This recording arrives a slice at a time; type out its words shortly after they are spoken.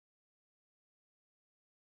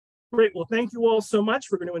Great. Well, thank you all so much.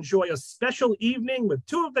 We're going to enjoy a special evening with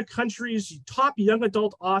two of the country's top young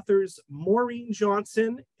adult authors. Maureen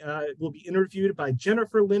Johnson will be interviewed by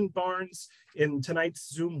Jennifer Lynn Barnes in tonight's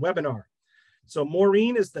Zoom webinar. So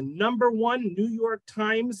Maureen is the #1 New York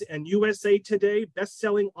Times and USA Today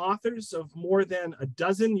best-selling authors of more than a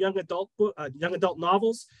dozen young adult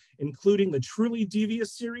novels, including the Truly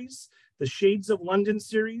Devious series, the Shades of London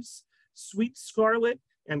series, Sweet Scarlet,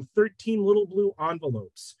 and 13 Little Blue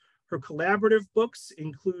Envelopes. Her collaborative books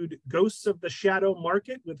include Ghosts of the Shadow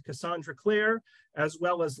Market with Cassandra Clare, as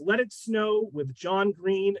well as Let It Snow with John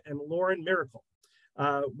Green and Lauren Miracle,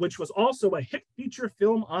 which was also a hit feature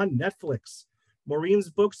film on Netflix. Maureen's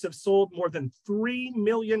books have sold more than 3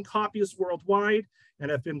 million copies worldwide and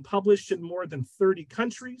have been published in more than 30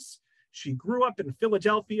 countries. She grew up in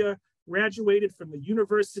Philadelphia, graduated from the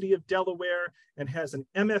University of Delaware, and has an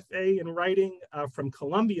MFA in writing from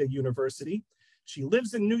Columbia University. She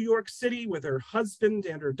lives in New York City with her husband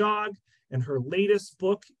and her dog, and her latest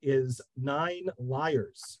book is 9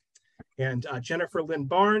 Liars. And Jennifer Lynn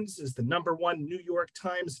Barnes is the #1 New York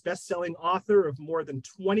Times bestselling author of more than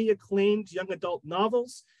 20 acclaimed young adult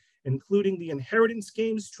novels, including the Inheritance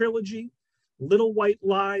Games trilogy, Little White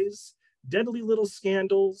Lies, Deadly Little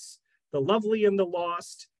Scandals, The Lovely and the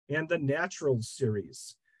Lost, and the Naturals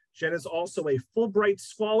series. Jen is also a Fulbright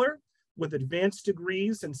Scholar with advanced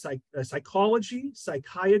degrees in psychology,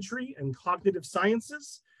 psychiatry, and cognitive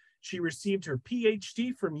sciences. She received her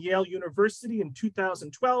PhD from Yale University in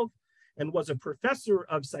 2012 and was a professor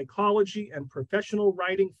of psychology and professional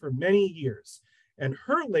writing for many years. And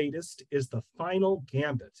her latest is The Final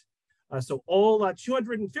Gambit. So all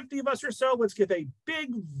 250 of us or so, let's give a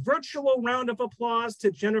big virtual round of applause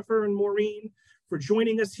to Jennifer and Maureen for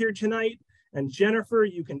joining us here tonight. And Jennifer,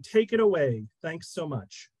 you can take it away. Thanks so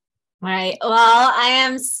much. All right. Well, I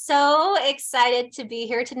am so excited to be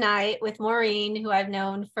here tonight with Maureen, who I've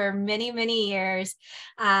known for many, many years,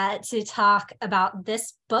 to talk about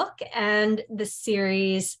this book and the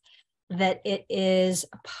series that it is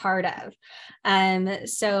a part of.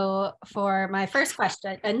 So for my first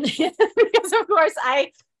question, and because of course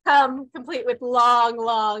I come complete with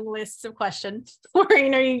long lists of questions.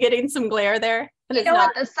 Maureen, are you getting some glare there? You know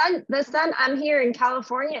what? The sun, I'm here in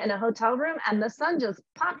California in a hotel room and the sun just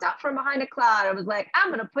popped out from behind a cloud. I was like, I'm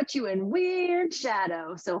going to put you in weird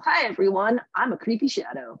shadow. So hi, everyone. I'm a creepy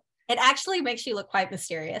shadow. It actually makes you look quite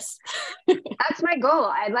mysterious. That's my goal.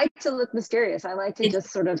 I like to look mysterious. I like to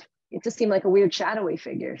just sort of, it just seemed like a weird shadowy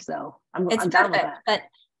figure. So I'm down with that.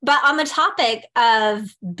 But on the topic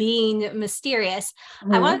of being mysterious,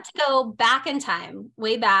 I wanted to go back in time,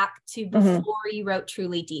 way back to before you wrote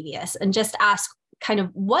Truly Devious, and just ask kind of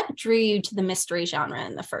what drew you to the mystery genre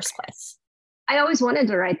in the first place? I always wanted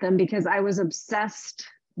to write them because I was obsessed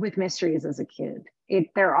with mysteries as a kid.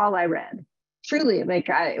 They're all I read. Truly,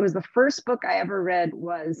 it was the first book I ever read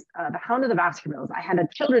was The Hound of the Baskervilles. I had a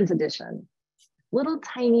children's edition, little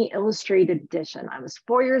tiny illustrated edition. I was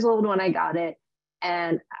 4 years old when I got it.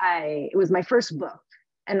 And it was my first book.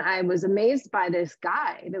 And I was amazed by this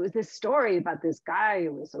guy. There was this story about this guy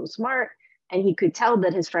who was so smart. And he could tell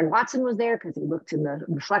that his friend Watson was there because he looked in the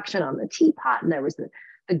reflection on the teapot. And there was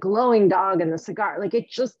the glowing dog and the cigar. Like, it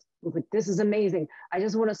just was like, this is amazing. I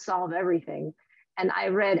just want to solve everything. And I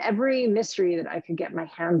read every mystery that I could get my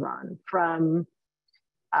hands on from,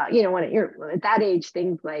 when you're at that age,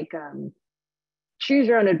 things like, Choose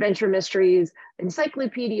Your Own Adventure Mysteries,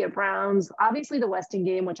 Encyclopedia Browns, obviously the Weston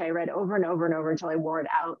Game, which I read over and over and over until I wore it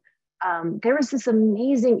out. There was this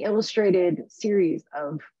amazing illustrated series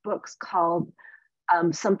of books called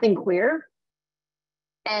Something Queer.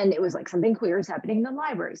 And it was like something queer is happening in the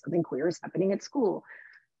library, something queer is happening at school.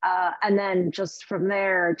 And then just from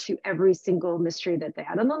there to every single mystery that they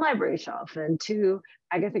had on the library shelf, and to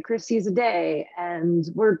Agatha Christie's A Day and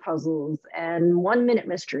word puzzles and 1-minute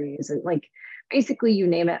mysteries, and like, basically, you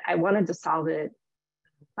name it, I wanted to solve it,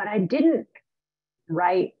 but I didn't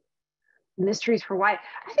write mysteries for why.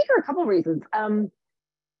 I think there are a couple of reasons.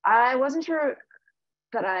 I wasn't sure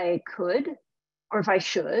that I could or if I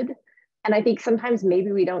should. And I think sometimes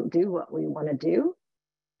maybe we don't do what we want to do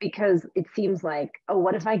because it seems like, oh,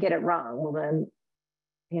 what if I get it wrong? Well,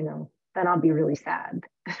 then I'll be really sad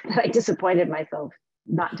that I disappointed myself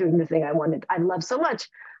not doing the thing I love so much.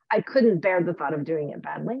 I couldn't bear the thought of doing it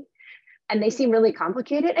badly. And they seem really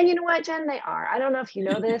complicated. And you know what, Jen, they are. I don't know if you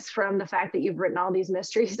know this from the fact that you've written all these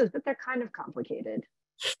mysteries, but they're kind of complicated.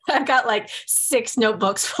 I've got like 6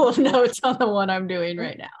 notebooks full of notes on the one I'm doing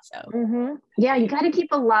right now. So yeah, you got to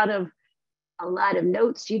keep a lot of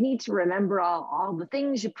notes. You need to remember all the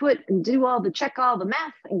things you put and check all the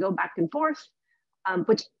math and go back and forth,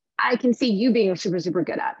 which I can see you being super, super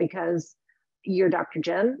good at, because you're Dr.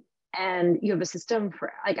 Jen and you have a system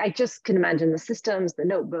for, like, I just can imagine the systems, the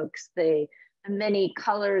notebooks, the many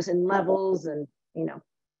colors and levels, and, you know,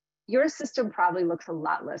 your system probably looks a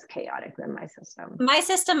lot less chaotic than my system. My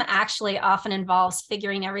system actually often involves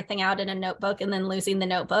figuring everything out in a notebook and then losing the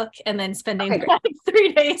notebook and then spending like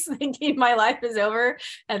 3 days thinking my life is over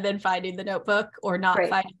and then finding the notebook or not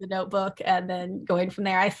finding the notebook and then going from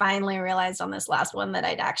there. I finally realized on this last one that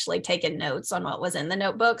I'd actually taken notes on what was in the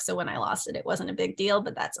notebook. So when I lost it, it wasn't a big deal,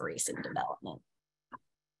 but that's a recent development.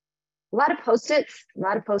 A lot of Post-its,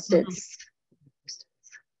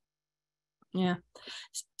 Yeah.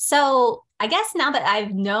 So I guess now that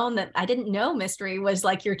I've known that I didn't know mystery was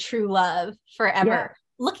like your true love forever.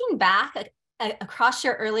 Looking back across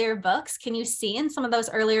your earlier books, can you see in some of those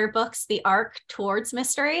earlier books the arc towards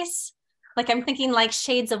mysteries? Like I'm thinking like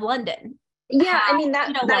Shades of London. Yeah, I mean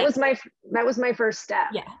that was my first step.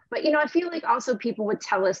 Yeah. But I feel like also people would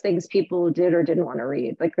tell us things people did or didn't want to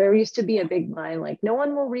read. Like there used to be a big line like, no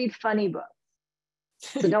one will read funny books.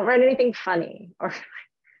 So don't write anything funny, or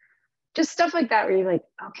just stuff like that where you're like,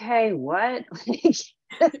 okay, what?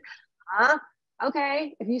 Huh?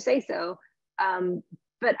 Okay, if you say so.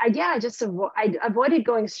 But I avoided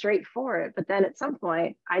going straight for it. But then at some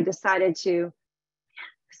point I decided to,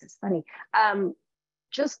 this is funny,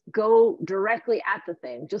 just go directly at the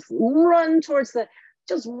thing. Just run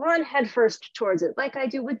headfirst towards it, like I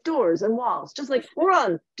do with doors and walls. Just like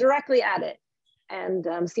run directly at it and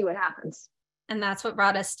see what happens. And that's what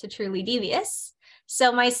brought us to Truly Devious.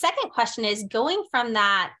 So my second question is, going from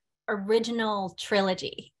that original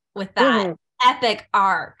trilogy with that epic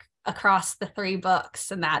arc across the 3 books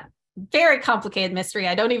and that very complicated mystery.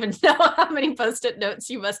 I don't even know how many Post-it notes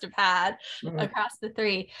you must have had across the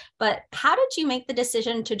 3, but how did you make the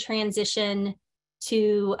decision to transition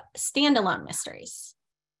to standalone mysteries?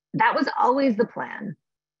 That was always the plan.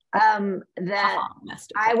 That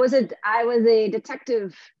I was a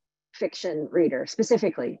detective fiction reader.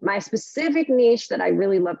 Specifically, my specific niche that I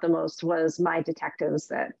really loved the most was my detectives,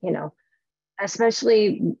 that,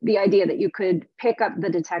 especially the idea that you could pick up the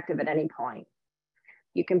detective at any point.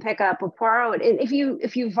 You can pick up a Poirot, and if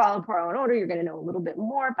you follow Poirot in order, you're going to know a little bit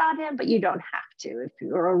more about him, but you don't have to. If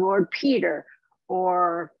you're a Lord Peter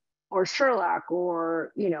or Sherlock,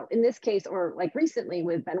 or in this case, or like recently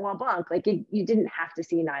with Benoit Blanc, like you didn't have to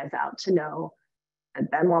see Knives Out to know that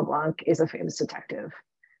Benoit Blanc is a famous detective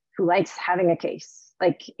who likes having a case.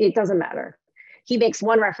 Like, it doesn't matter. He makes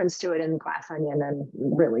one reference to it in Glass Onion, and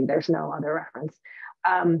really there's no other reference.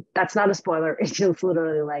 That's not a spoiler. It's just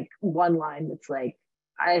literally like one line that's like,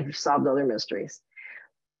 I've solved other mysteries.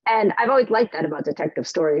 And I've always liked that about detective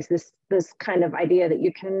stories, this kind of idea that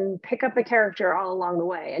you can pick up a character all along the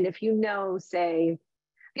way. And if say,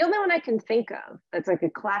 the only one I can think of that's like a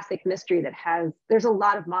classic mystery there's a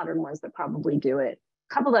lot of modern ones that probably do it.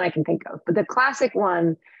 A couple that I can think of, but the classic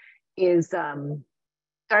one is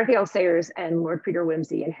Dorothy L. Sayers and Lord Peter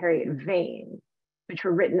Wimsey and Harriet Vane, which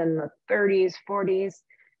were written in the 30s, 40s.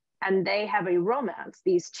 And they have a romance.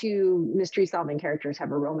 These 2 mystery solving characters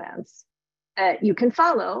have a romance that you can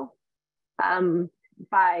follow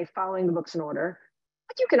by following the books in order,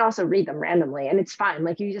 but you can also read them randomly, and it's fine.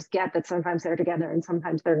 Like, you just get that sometimes they're together and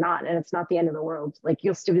sometimes they're not, and it's not the end of the world. Like,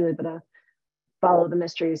 you'll still be able to follow the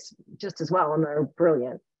mysteries just as well, and they're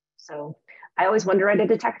brilliant. So I always wanted to write a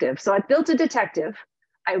detective. So I built a detective.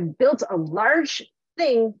 I built a large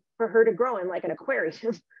thing for her to grow in, like an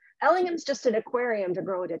aquarium. Ellingham's just an aquarium to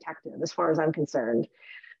grow a detective, as far as I'm concerned.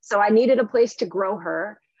 So I needed a place to grow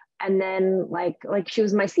her. And then like she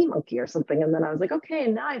was my sea monkey or something. And then I was like, okay,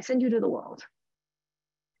 and now I send you to the world.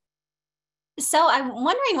 So I'm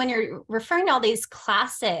wondering, when you're referring to all these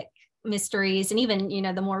classic mysteries and even,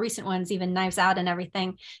 the more recent ones, even Knives Out and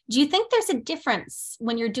everything, do you think there's a difference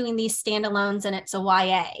when you're doing these standalones and it's a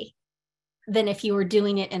YA than if you were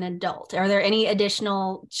doing it in adult? Are there any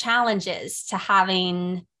additional challenges to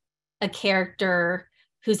having a character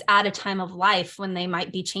who's at a time of life when they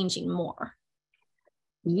might be changing more?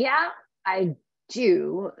 Yeah, I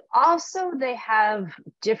do. Also, they have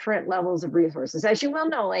different levels of resources. As you well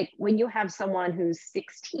know, like when you have someone who's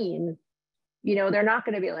 16, they're not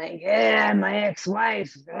going to be like, yeah, my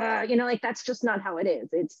ex-wife, like that's just not how it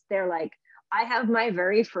is. They're like, I have my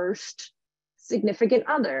very first significant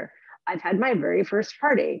other. I've had my very first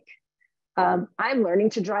heartache. I'm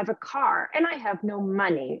learning to drive a car and I have no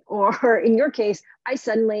money. Or in your case, I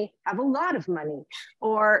suddenly have a lot of money.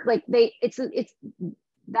 Or like it's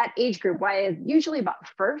that age group, why usually about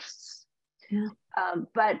firsts. Yeah.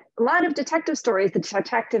 But a lot of detective stories, the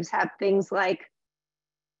detectives have things like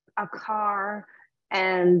a car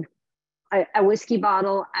and a whiskey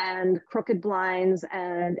bottle and crooked blinds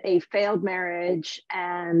and a failed marriage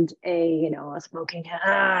and a smoking,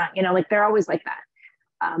 like they're always like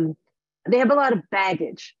that. They have a lot of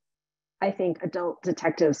baggage. I think adult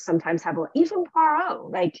detectives sometimes have even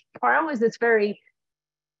Poirot. Like Poirot is this very,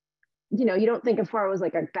 you don't think of Poirot as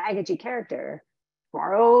like a baggagey character.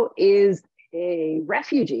 Poirot is a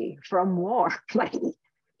refugee from war. Like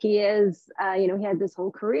he is, he had this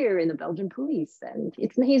whole career in the Belgian police, and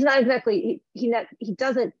he's not exactly, he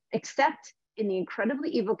doesn't, except in the incredibly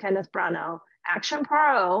evil Kenneth Branagh action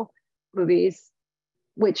Poirot movies,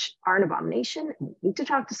 which are an abomination. We need to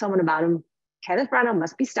talk to someone about him. Kenneth Branagh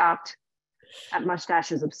must be stopped. That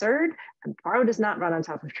mustache is absurd, and Poirot does not run on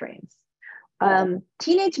top of trains.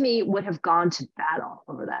 Teenage me would have gone to battle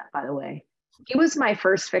over that, by the way. He was my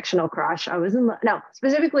first fictional crush.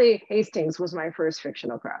 Specifically Hastings was my first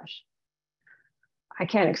fictional crush. I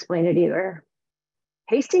can't explain it either.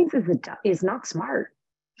 Hastings is not smart.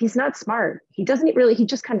 He's not smart. He just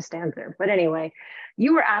kind of stands there. But anyway,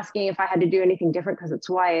 you were asking if I had to do anything different because it's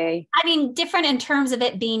YA. I mean, different in terms of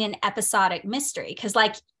it being an episodic mystery. Because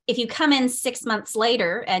like if you come in 6 months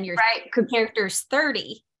later and your character's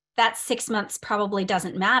 30, that 6 months probably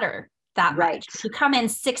doesn't matter that much. If you come in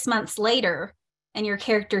 6 months later and your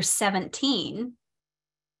character's 17,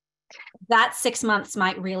 that 6 months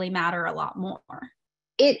might really matter a lot more.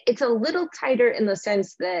 It's a little tighter in the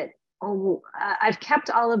sense that I've kept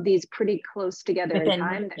all of these pretty close together in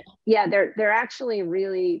time. Yeah, they're actually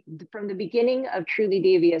really, from the beginning of Truly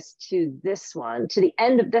Devious to this one, to the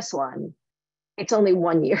end of this one, it's only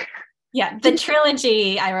 1 year. Yeah, the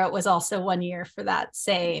trilogy I wrote was also 1 year for that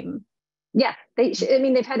same. Yeah, they've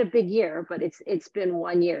had a big year, but it's been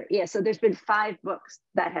 1 year. Yeah, so there's been 5 books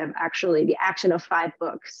that have actually, the action of 5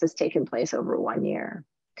 books has taken place over 1 year.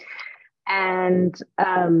 And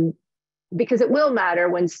because it will matter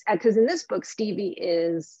because in this book, Stevie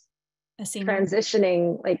is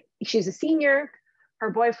transitioning, like she's a senior,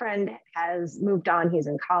 her boyfriend has moved on, he's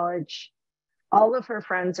in college. All of her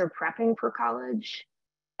friends are prepping for college,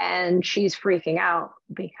 and she's freaking out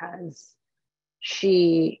because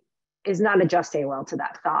she is not adjusting well to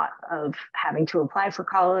that thought of having to apply for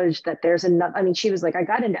college, that there's she was like, I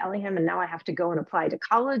got into Ellingham and now I have to go and apply to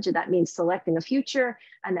college. And that means selecting a future,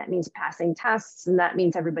 and that means passing tests, and that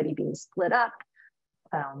means everybody being split up.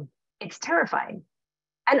 It's terrifying.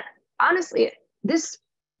 And honestly, this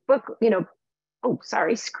book,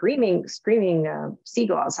 screaming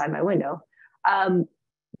seagull outside my window,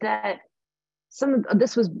 that some of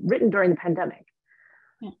this was written during the pandemic.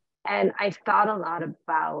 Yeah. And I thought a lot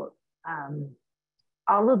about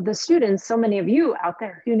all of the students, so many of you out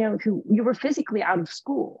there who you were physically out of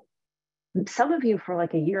school, some of you for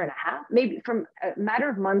like a year and a half, maybe from a matter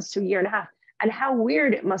of months to a year and a half, and how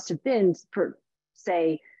weird it must have been for,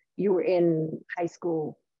 say, you were in high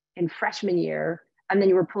school in freshman year, and then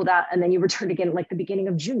you were pulled out, and then you returned again like the beginning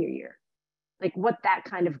of junior year, like what that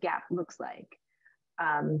kind of gap looks like.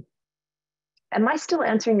 Am I still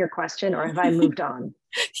answering your question, or have I moved on?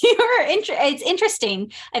 It's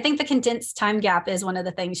interesting. I think the condensed time gap is one of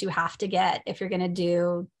the things you have to get if you're going to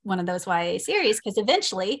do one of those YA series, because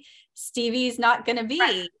eventually Stevie's not going to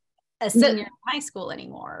be a senior in high school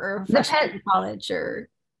anymore, or freshman in college, or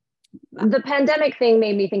the pandemic thing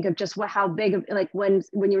made me think of just how big of, like when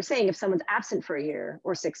you were saying if someone's absent for a year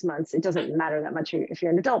or 6 months, it doesn't matter that much if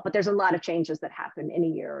you're an adult, but there's a lot of changes that happen in a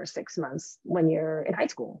year or 6 months when you're in high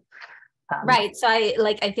school. Right. So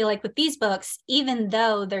I feel like with these books, even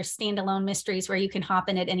though they're standalone mysteries where you can hop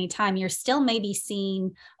in at any time, you're still maybe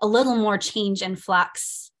seeing a little more change and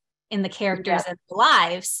flux in the characters' and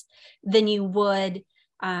lives than you would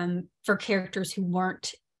for characters who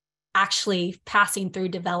weren't actually passing through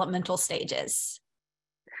developmental stages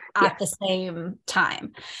at the same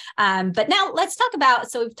time. But now let's talk about,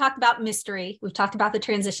 so we've talked about mystery. We've talked about the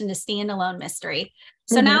transition to standalone mystery.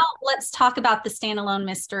 So now let's talk about the standalone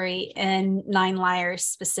mystery in Nine Liars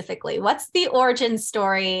specifically. What's the origin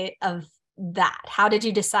story of that? How did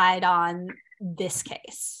you decide on this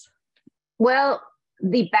case? Well,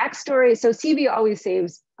 the backstory, so Stevie always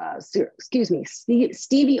solves,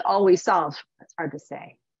 that's hard to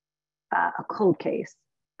say, a cold case.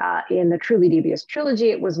 In the Truly Devious trilogy,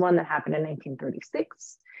 it was one that happened in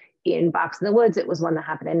 1936. In Box in the Woods, it was one that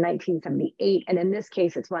happened in 1978. And in this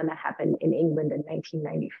case, it's one that happened in England in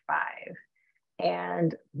 1995.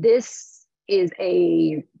 And this is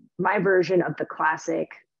my version of the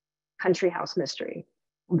classic country house mystery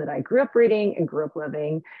that I grew up reading and grew up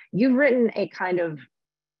living. You've written a kind of,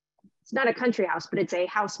 it's not a country house, but it's a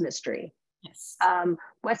house mystery. Yes.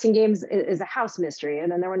 Weston Games is a house mystery,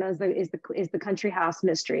 and then there one is the country house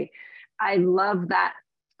mystery. I love that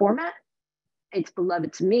format. It's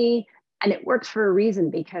beloved to me, and it works for a reason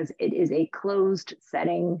because it is a closed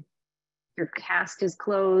setting. Your cast is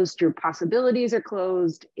closed, your possibilities are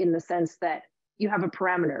closed in the sense that you have a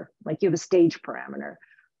parameter, like you have a stage parameter.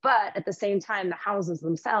 But at the same time, the houses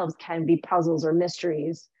themselves can be puzzles or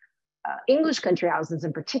mysteries. English country houses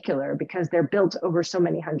in particular, because they're built over so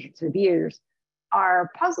many hundreds of years, are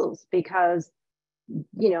puzzles because,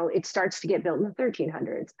 it starts to get built in the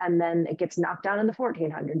 1300s, and then it gets knocked down in the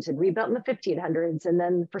 1400s and rebuilt in the 1500s. And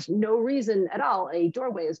then for no reason at all, a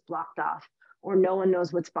doorway is blocked off, or no one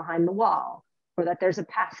knows what's behind the wall, or that there's a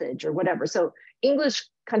passage or whatever. So English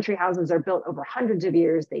country houses are built over hundreds of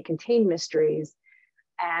years. They contain mysteries,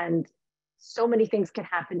 and so many things can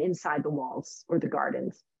happen inside the walls or the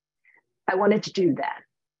gardens. I wanted to do that.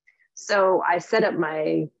 So I set up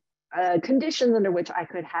my conditions under which I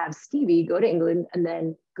could have Stevie go to England and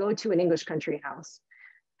then go to an English country house.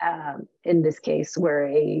 In this case, where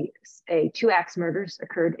a 2-axe murders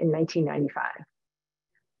occurred in 1995.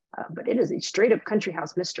 But it is a straight up country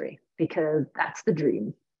house mystery because that's the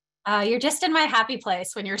dream. You're just in my happy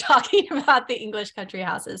place when you're talking about the English country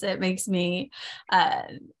houses. It makes me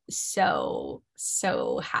so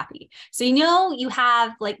happy. So you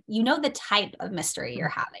have the type of mystery you're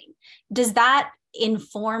having. Does that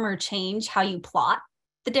inform or change how you plot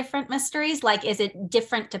the different mysteries? Like, is it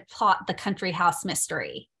different to plot the country house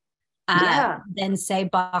mystery than say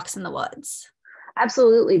Box in the Woods?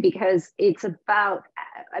 Absolutely, because it's about,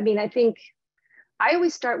 I think I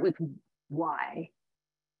always start with why.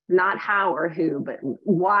 Not how or who, but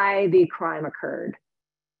why the crime occurred.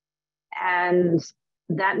 And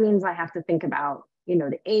that means I have to think about,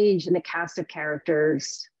 the age and the cast of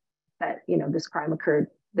characters that, this crime occurred,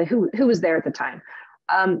 who was there at the time.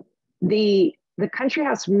 The country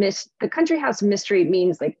house mystery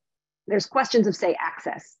means like there's questions of, say,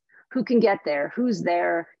 access. Who can get there? Who's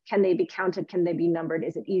there? Can they be counted? Can they be numbered?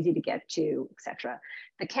 Is it easy to get to, etc.?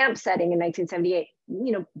 The camp setting in 1978,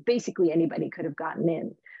 basically anybody could have gotten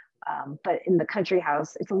in. But in the country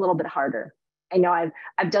house, it's a little bit harder. I know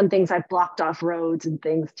I've done things, I've blocked off roads and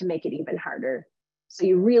things to make it even harder. So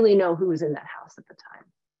you really know who was in that house at the time.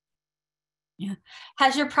 Yeah.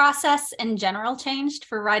 Has your process in general changed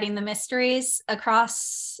for writing the mysteries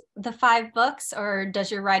across the 5 books, or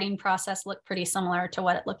does your writing process look pretty similar to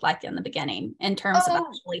what it looked like in the beginning in terms of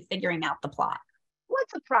actually figuring out the plot?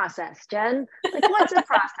 What's a process, Jen? Like, what's a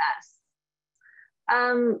process?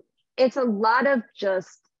 It's a lot of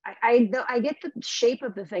just, I get the shape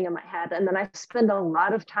of the thing in my head, and then I spend a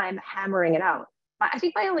lot of time hammering it out. I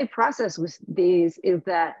think my only process with these is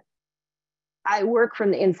that I work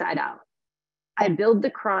from the inside out. I build the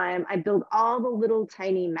crime, I build all the little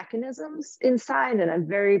tiny mechanisms inside, and I'm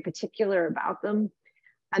very particular about them.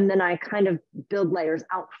 And then I kind of build layers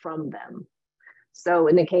out from them. So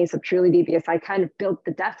in the case of Truly Devious, I kind of built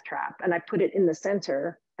the death trap and I put it in the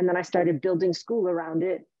center, and then I started building school around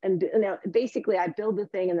it. And basically I build the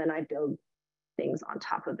thing and then I build things on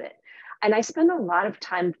top of it. And I spend a lot of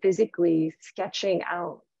time physically sketching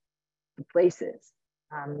out the places.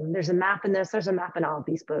 There's a map in this, there's a map in all of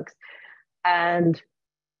these books. And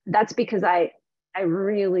that's because I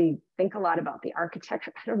really think a lot about the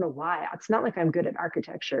architecture. I don't know why. It's not like I'm good at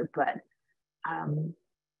architecture, but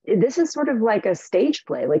this is sort of like a stage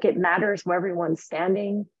play. Like, it matters where everyone's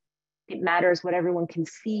standing. It matters what everyone can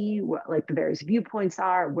see, what like the various viewpoints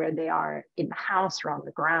are, where they are in the house or on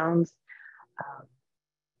the grounds.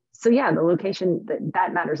 So yeah, the location,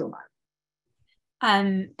 that matters a lot.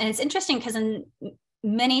 And it's interesting because in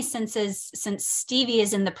many senses, since Stevie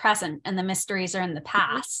is in the present and the mysteries are in the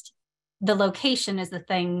past, the location is the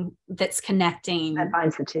thing that's connecting. That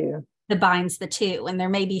binds the two. That binds the two. And there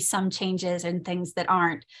may be some changes and things that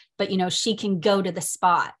aren't, but she can go to the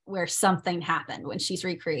spot where something happened when she's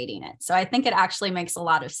recreating it. So I think it actually makes a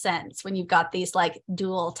lot of sense when you've got these like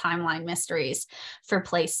dual timeline mysteries for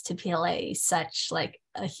place to play such like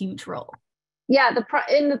a huge role. Yeah,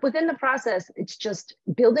 within the process, it's just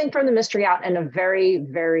building from the mystery out in a very,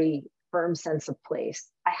 very firm sense of place.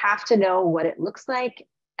 I have to know what it looks like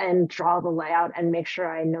and draw the layout and make sure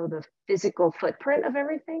I know the physical footprint of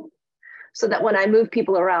everything, so that when I move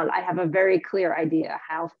people around, I have a very clear idea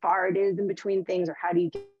how far it is in between things, or how do you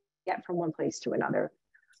get from one place to another.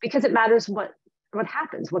 Because it matters what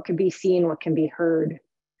happens, what can be seen, what can be heard,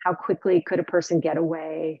 how quickly could a person get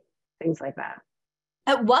away, things like that.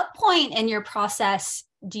 At what point in your process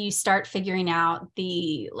do you start figuring out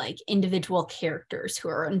the like individual characters who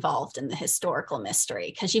are involved in the historical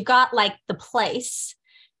mystery? Because you've got like the place,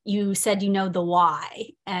 you said the why,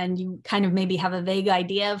 and you kind of maybe have a vague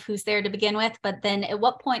idea of who's there to begin with, but then at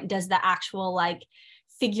what point does the actual like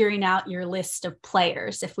figuring out your list of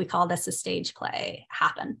players, if we call this a stage play,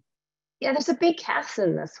 happen? Yeah, there's a big cast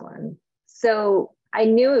in this one. So I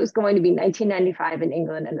knew it was going to be 1995 in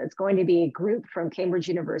England, and it's going to be a group from Cambridge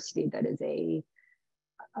University that is a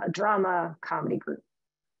drama comedy group.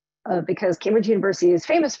 Because Cambridge University is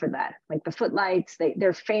famous for that. Like the Footlights,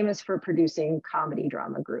 they're famous for producing comedy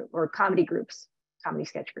drama group or comedy groups, comedy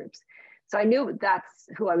sketch groups. So I knew that's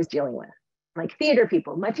who I was dealing with, like theater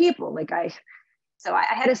people, my people. So I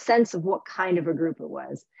had a sense of what kind of a group it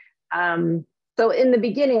was. So in the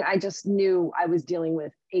beginning, I just knew I was dealing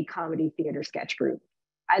with a comedy theater sketch group.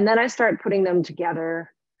 And then I started putting them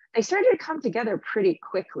together. They started to come together pretty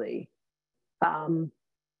quickly. And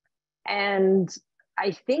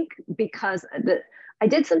I think because I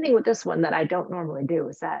did something with this one that I don't normally do,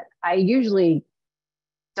 is that I usually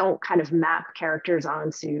don't kind of map characters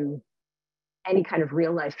onto any kind of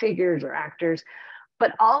real life figures or actors,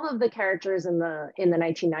 but all of the characters in the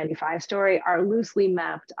 1995 story are loosely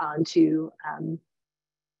mapped onto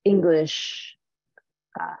English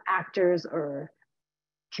actors or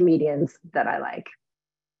comedians that I like.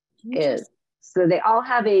 So they all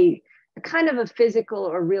have a kind of a physical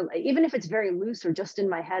or real, even if it's very loose or just in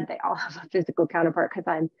my head, they all have a physical counterpart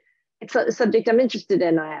because it's a subject I'm interested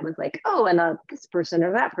in. I was like, oh, and this person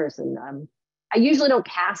or that person. I usually don't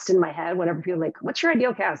cast in my head whenever people are like, what's your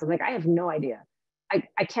ideal cast? I'm like, I have no idea.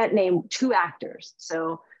 I can't name 2 actors.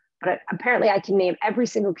 But apparently I can name every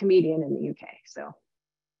single comedian in the UK.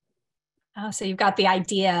 So you've got the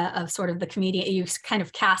idea of sort of the comedian, you kind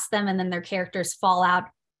of cast them and then their characters fall out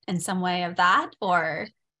in some way of that, or?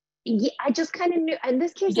 Yeah, I just kind of knew. In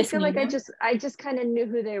this case, I feel like them? I just kind of knew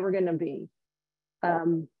who they were going to be,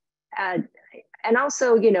 and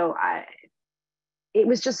also, it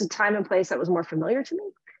was just a time and place that was more familiar to me.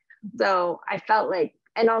 So I felt like,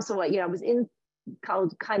 and also, I was in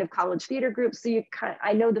college theater groups, so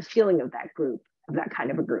I know the feeling of that group, of that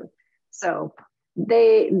kind of a group. So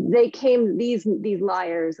they came, these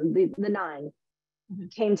liars, the 9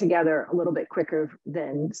 came together a little bit quicker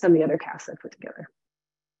than some of the other casts I put together.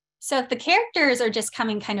 So if the characters are just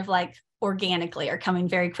coming kind of like organically or coming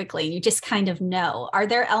very quickly, you just kind of know, are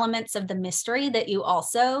there elements of the mystery that you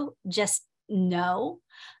also just know?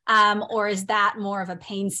 Or is that more of a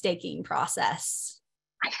painstaking process?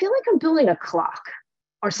 I feel like I'm building a clock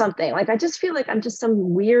or something. Like, I just feel like I'm just some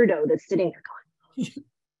weirdo that's sitting there going,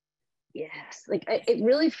 yes. Like, it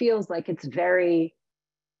really feels like it's very,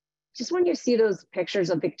 just when you see those pictures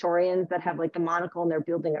of Victorians that have like the monocle and they're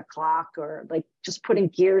building a clock, or like just putting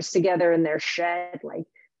gears together in their shed, like,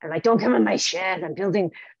 and like, don't come in my shed, I'm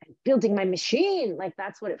building my machine. Like,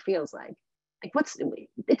 that's what it feels like. Like,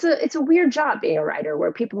 it's a weird job being a writer,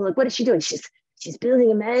 where people are like, what is she doing? She's building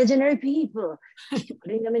imaginary people, she's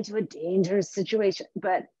putting them into a dangerous situation.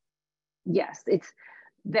 But yes, it's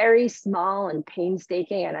very small and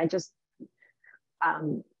painstaking. And I just,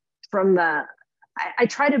 I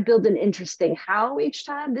try to build an interesting how each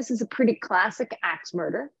time. This is a pretty classic axe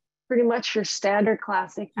murder, pretty much your standard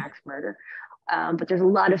classic axe murder. But there's a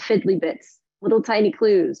lot of fiddly bits, little tiny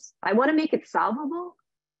clues. I want to make it solvable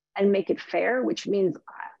and make it fair, which means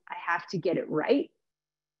I have to get it right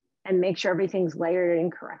and make sure everything's layered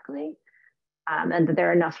in correctly. And that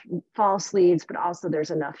there are enough false leads, but also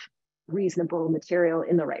there's enough reasonable material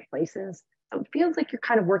in the right places. So it feels like you're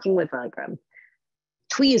kind of working with like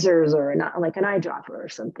tweezers or not like an eyedropper or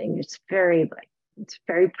something. It's very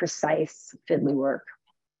precise fiddly work.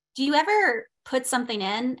 Do you ever put something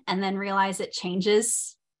in and then realize it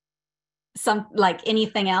changes some, like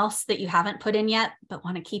anything else that you haven't put in yet but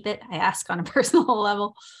want to keep it? I ask on a personal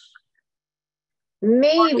level.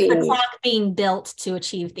 Maybe the clock being built to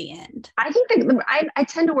achieve the end. I think that I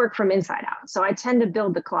tend to work from inside out. So I tend to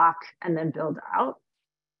build the clock and then build out,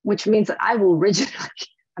 which means that I will rigidly,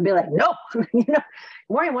 I'll be like, no,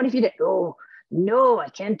 Maureen, what if you did? Oh, no, I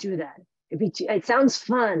can't do that. It sounds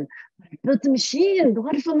fun. But I built the machine, the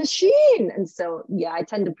wonderful machine. And so, yeah, I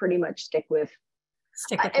tend to pretty much stick with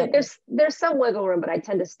it. There's some wiggle room, but I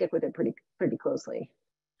tend to stick with it pretty closely.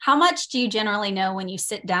 How much do you generally know when you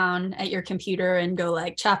sit down at your computer and go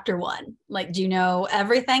like chapter 1? Like, do you know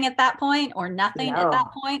everything at that point or nothing at that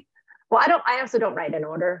point? Well, I also don't write in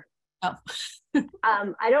order. Oh.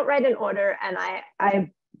 I don't write in order, and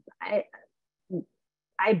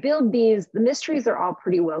I build these. The mysteries are all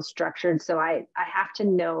pretty well structured, so I have to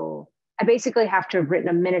know. I basically have to have written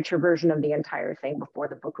a miniature version of the entire thing before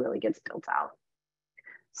the book really gets built out.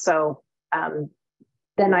 So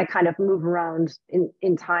then I kind of move around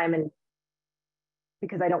in time, and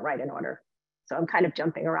because I don't write in order. So I'm kind of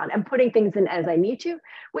jumping around and putting things in as I need to,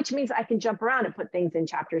 which means I can jump around and put things in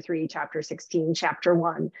chapter 3, chapter 16, chapter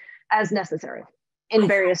 1 as necessary. in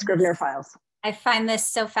various Scrivener files. I find this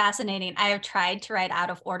so fascinating. I have tried to write out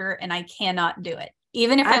of order and I cannot do it.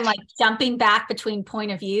 Even if I'm like jumping back between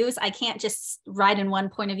point of views, I can't just write in one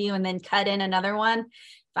point of view and then cut in another one.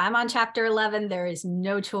 If I'm on chapter 11, there is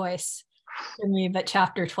no choice for me but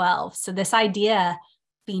chapter 12. So this idea,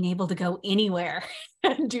 being able to go anywhere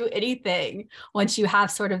and do anything once you have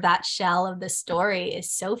sort of that shell of the story, is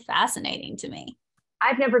so fascinating to me.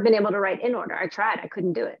 I've never been able to write in order. I tried, I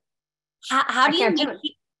couldn't do it. How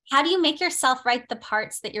do you make yourself write the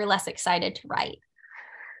parts that you're less excited to write?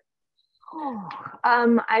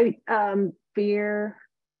 Fear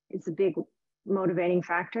is a big motivating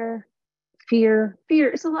factor. Fear,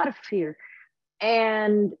 it's a lot of fear.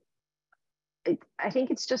 And I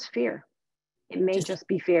think it's just fear. It may just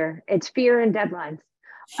be fear. It's fear and deadlines.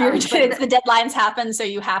 Fear, the deadlines happen, so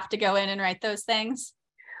you have to go in and write those things.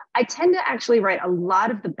 I tend to actually write a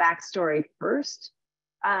lot of the backstory first.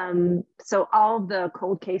 So all the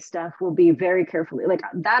cold case stuff will be very carefully, like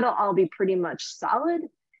that'll all be pretty much solid.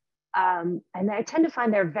 And I tend to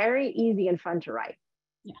find they're very easy and fun to write.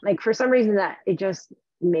 Yeah. Like for some reason that it just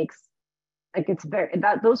makes, like it's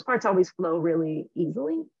those parts always flow really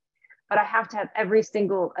easily. But I have to have every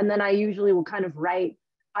single, and then I usually will kind of write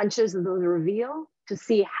bunches of those reveal to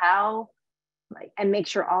see how, like, and make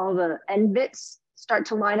sure all the end bits start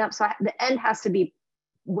to line up. So the end has to be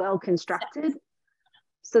well constructed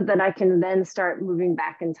so that I can then start moving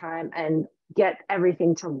back in time and get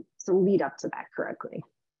everything to lead up to that correctly.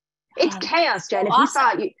 It's chaos, Jen. If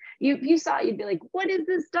awesome. You saw it, you'd be like, what is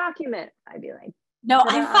this document? I'd be like, no,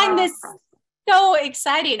 I find this so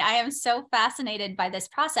exciting. I am so fascinated by this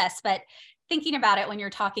process, but thinking about it when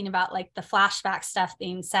you're talking about like the flashback stuff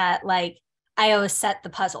being set, like I always set the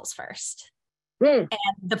puzzles first. And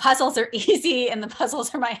the puzzles are easy and the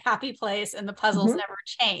puzzles are my happy place and the puzzles never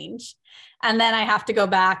change. And then I have to go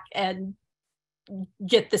back and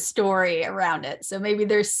get the story around it. So maybe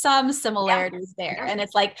there's some similarities there. And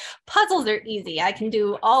it's like puzzles are easy. I can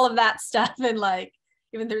do all of that stuff in like,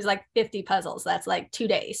 even there's like 50 puzzles, that's like 2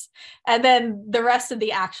 days. And then the rest of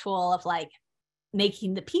the actual of like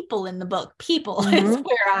making the people in the book is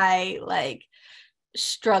where I like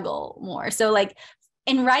struggle more. So like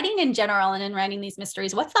in writing in general and in writing these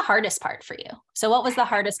mysteries, what's the hardest part for you? So what was the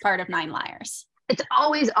hardest part of Nine Liars? It's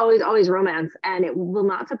always romance. And it will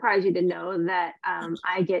not surprise you to know that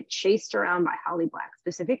I get chased around by Holly Black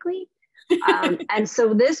specifically. And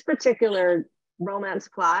so this particular romance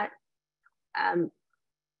plot,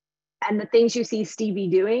 and the things you see Stevie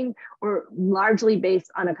doing were largely based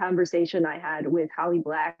on a conversation I had with Holly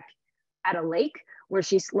Black at a lake, where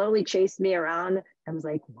she slowly chased me around and was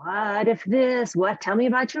like, what if this, tell me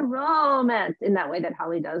about your romance, in that way that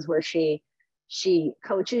Holly does, where she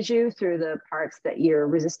coaches you through the parts that you're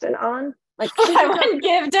resistant on. Like I would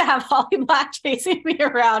give to have Holly Black chasing me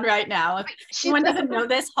around right now. If anyone doesn't know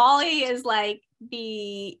this, Holly is like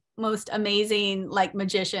the most amazing like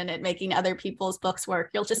magician at making other people's books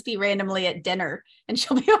work. You'll just be randomly at dinner and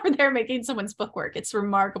she'll be over there making someone's book work. It's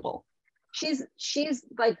remarkable. She's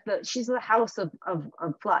like she's the house of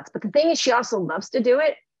plots. But the thing is, she also loves to do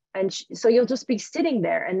it. And so you'll just be sitting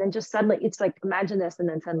there and then just suddenly it's like, imagine this. And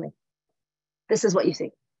then suddenly, this is what you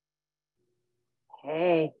see.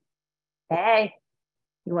 Hey,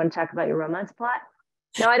 you want to talk about your romance plot?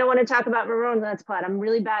 No, I don't want to talk about my romance plot. I'm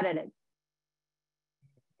really bad at it.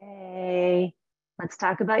 Hey, let's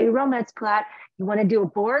talk about your romance plot. You want to do a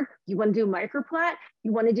board? You want to do a micro plot?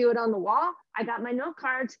 You want to do it on the wall? I got my note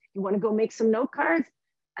cards. You want to go make some note cards?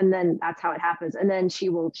 And then that's how it happens. And then she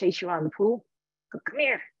will chase you around the pool. Go, come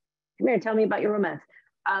here, tell me about your romance.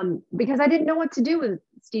 Because I didn't know what to do with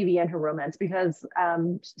Stevie and her romance, because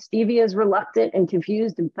Stevie is reluctant and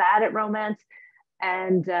confused and bad at romance.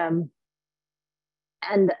 And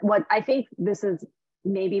what I think this is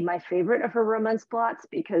maybe my favorite of her romance plots,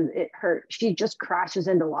 because she just crashes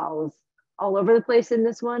into walls all over the place in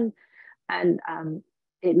this one. And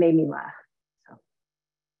it made me laugh. So.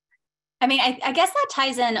 I mean, I guess that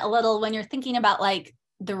ties in a little when you're thinking about like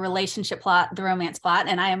the relationship plot, the romance plot.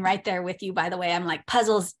 And I am right there with you, by the way. I'm like,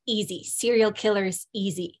 puzzles, easy. Serial killers,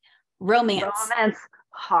 easy. Romance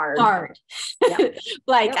hard. Yep.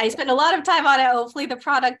 I spend a lot of time on it. Hopefully the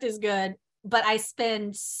product is good, but I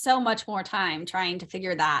spend so much more time trying to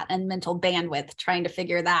figure that, and mental bandwidth trying to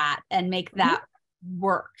figure that and make that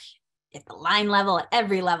work at the line level, at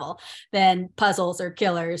every level, than puzzles or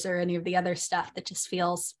killers or any of the other stuff that just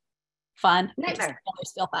feels fun. Nightmare.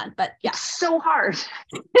 It's still fun, but yeah. It's so hard.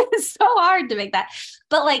 It's so hard to make that.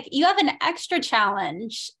 But like you have an extra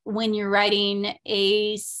challenge when you're writing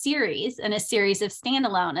a series and a series of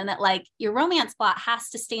standalone, and that like your romance plot has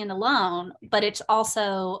to stand alone, but it's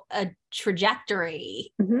also a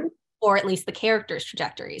trajectory, or at least the character's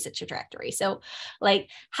trajectory is a trajectory. So like,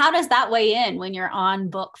 how does that weigh in when you're on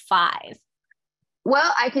book 5?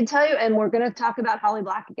 Well, I can tell you, and we're going to talk about Holly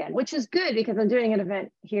Black again, which is good because I'm doing an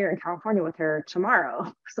event here in California with her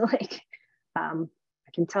tomorrow. So like, I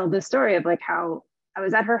can tell this story of like how I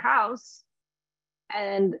was at her house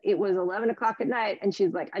and it was 11 o'clock at night. And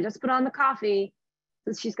she's like, I just put on the coffee.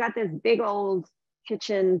 So she's got this big old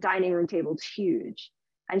kitchen dining room table. It's huge.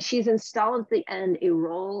 And she's installed at the end a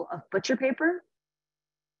roll of butcher paper.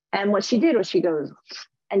 And what she did was she goes,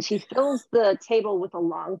 and she fills the table with a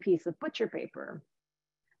long piece of butcher paper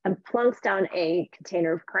and plunks down a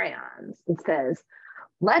container of crayons and says,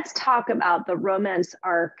 let's talk about the romance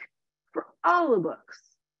arc for all the books.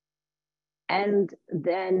 And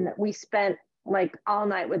then we spent like all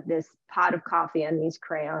night with this pot of coffee and these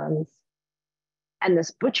crayons and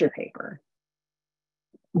this butcher paper,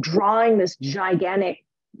 drawing this gigantic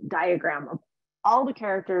diagram of all the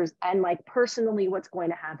characters and like personally what's going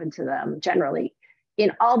to happen to them generally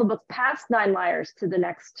in all the books past Nine Liars to the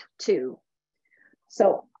next 2.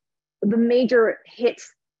 So the major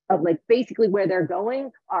hits of like basically where they're going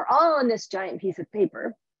are all on this giant piece of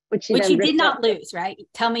paper, which you did not lose, right?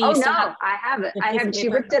 Tell me. Oh no, I have it. I have it. She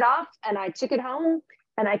ripped it off and I took it home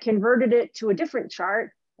and I converted it to a different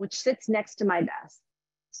chart, which sits next to my desk.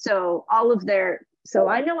 So so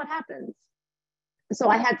I know what happens. So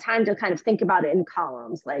I had time to kind of think about it in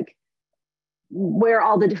columns, like where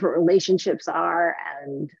all the different relationships are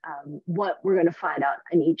and what we're going to find out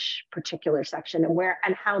in each particular section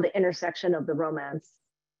and how the intersection of the romance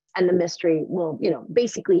and the mystery will,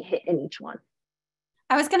 basically hit in each one.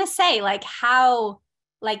 I was going to say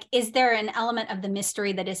is there an element of the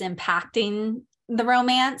mystery that is impacting the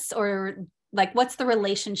romance, or like what's the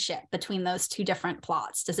relationship between those two different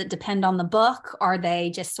plots? Does it depend on the book? Are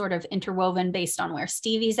they just sort of interwoven based on where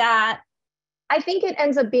Stevie's at? I think it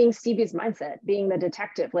ends up being Stevie's mindset, being the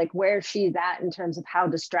detective, like where she's at in terms of how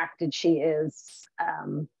distracted she is,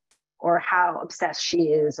 or how obsessed she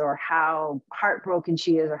is, or how heartbroken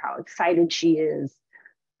she is, or how excited she is,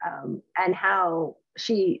 and how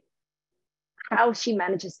she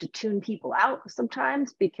manages to tune people out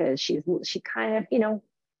sometimes because she kind of,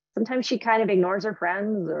 sometimes she kind of ignores her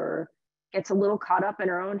friends or gets a little caught up in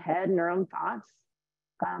her own head and her own thoughts.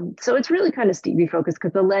 So it's really kind of Stevie focused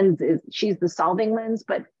because the lens she's the solving lens,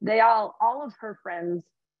 but all of her friends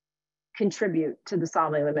contribute to the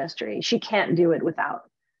solving the mystery. She can't do it without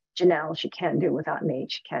Janelle. She can't do it without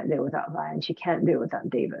Nate. She can't do it without Ryan. She can't do it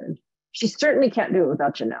without David. She certainly can't do it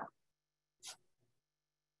without Janelle.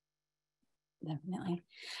 Definitely.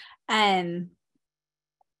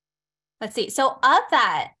 Let's see. So of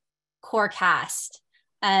that core cast,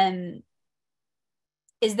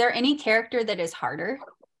 is there any character that is harder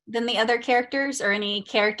than the other characters, or any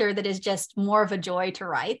character that is just more of a joy to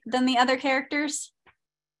write than the other characters?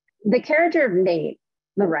 The character of Nate,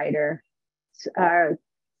 the writer,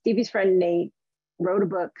 Stevie's friend Nate, wrote a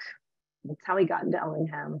book. That's how he got into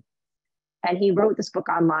Ellingham. And he wrote this book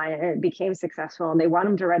online and it became successful, and they want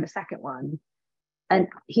him to write a second one. And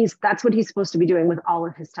that's what he's supposed to be doing with all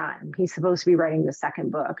of his time. He's supposed to be writing the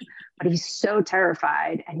second book, but he's so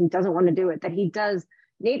terrified and he doesn't want to do it that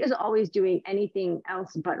Nate is always doing anything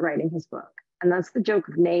else but writing his book. And that's the joke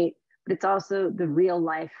of Nate, but it's also the real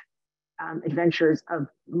life adventures of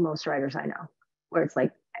most writers I know, where it's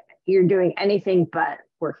like, you're doing anything but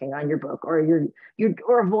working on your book, or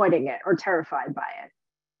you're avoiding it or terrified by it.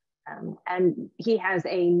 And he has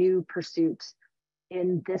a new pursuit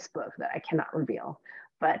in this book that I cannot reveal,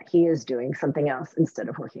 but he is doing something else instead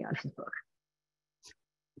of working on his book.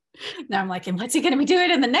 Now I'm like, and what's he going to be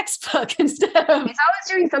doing in the next book instead of? He's always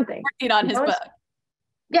doing something. Working on his book.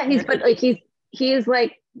 Yeah, he's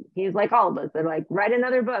like all of us. They're like, write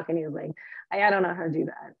another book, and he's like, I don't know how to do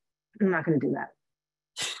that. I'm not going to do that.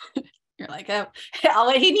 You're like, oh,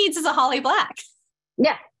 all he needs is a Holly Black.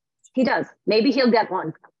 Yeah, he does. Maybe he'll get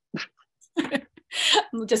one.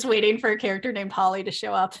 I'm just waiting for a character named Holly to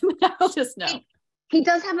show up. I'll just know. He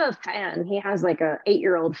does have a fan. He has like a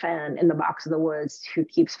 8-year-old fan in the box of the woods who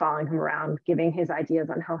keeps following him around, giving his ideas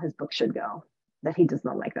on how his book should go. That he does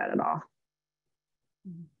not like that at all.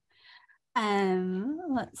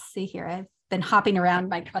 Let's see here. I've been hopping around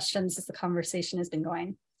my questions as the conversation has been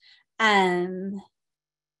going.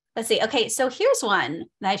 Let's see. Okay, so here's one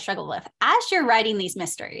that I struggle with. As you're writing these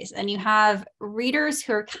mysteries and you have readers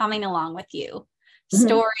who are coming along with you,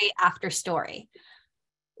 story after story.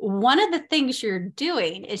 One of the things you're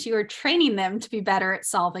doing is you're training them to be better at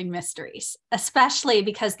solving mysteries, especially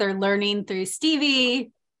because they're learning through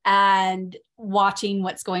Stevie and watching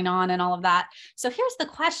what's going on and all of that. So here's the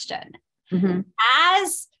question.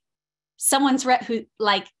 As someone's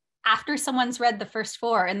after someone's read the first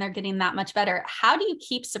 4 and they're getting that much better, how do you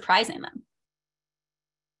keep surprising them?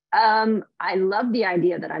 I love the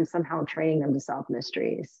idea that I'm somehow training them to solve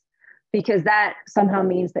mysteries, because that somehow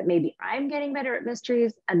means that maybe I'm getting better at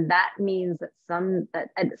mysteries, and that means that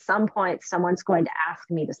at some point someone's going to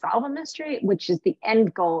ask me to solve a mystery, which is the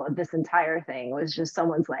end goal of this entire thing. Was just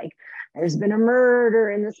someone's like, there's been a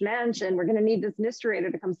murder in this mansion, we're going to need this mystery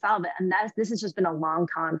to come solve it, and this has just been a long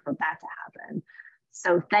con for that to happen.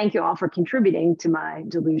 So thank you all for contributing to my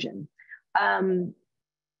delusion.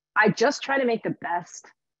 I just try to make the best,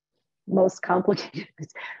 most complicated,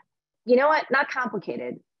 you know what, not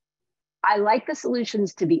complicated. I like the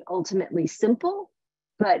solutions to be ultimately simple,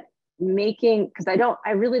 but because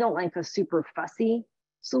I really don't like a super fussy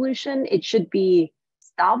solution. It should be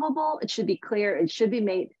solvable, it should be clear, it should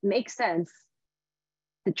be make sense.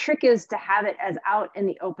 The trick is to have it as out in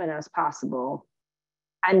the open as possible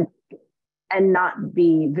and not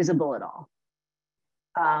be visible at all.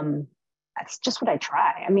 That's just what I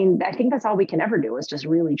try. I mean, I think that's all we can ever do, is just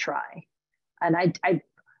really try. And I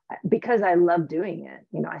because I love doing it,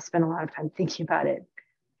 you know, I spend a lot of time thinking about it,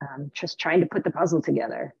 just trying to put the puzzle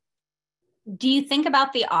together. Do you think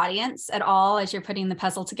about the audience at all as you're putting the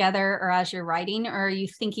puzzle together or as you're writing, or are you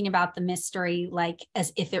thinking about the mystery like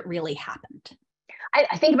as if it really happened?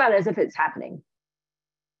 I think about it as if it's happening.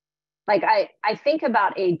 Like I think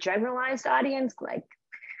about a generalized audience, like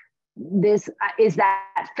this, is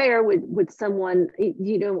that fair with someone,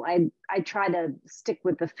 you know, I try to stick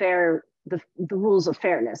with the rules of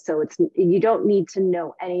fairness. So you don't need to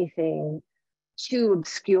know anything too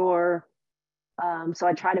obscure. So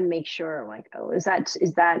I try to make sure, like, oh, is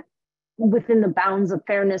that within the bounds of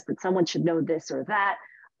fairness that someone should know this or that?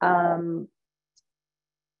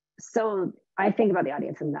 So I think about the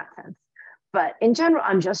audience in that sense. But in general,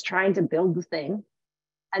 I'm just trying to build the thing,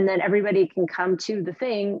 and then everybody can come to the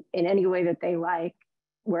thing in any way that they like,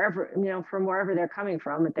 wherever, you know, from wherever they're coming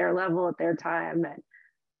from, at their level, at their time, and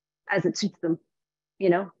as it suits them, you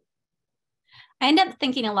know. I end up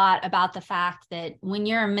thinking a lot about the fact that when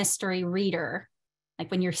you're a mystery reader,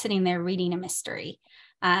 like when you're sitting there reading a mystery,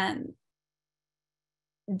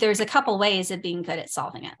 there's a couple ways of being good at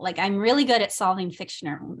solving it. Like, I'm really good at solving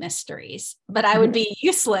fictional mysteries, but I would be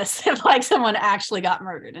useless if like someone actually got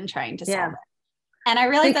murdered and trying to solve it. And I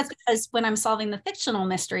realize that's because when I'm solving the fictional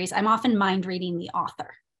mysteries, I'm often mind reading the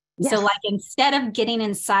author. Yes. So like, instead of getting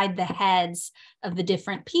inside the heads of the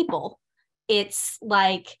different people, it's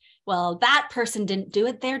like, well, that person didn't do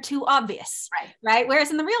it, they're too obvious. Right.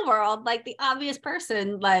 Whereas in the real world, like the obvious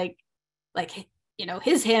person, like, you know,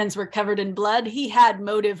 his hands were covered in blood. He had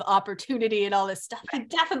motive, opportunity, and all this stuff. He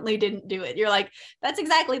definitely didn't do it. You're like, that's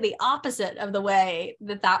exactly the opposite of the way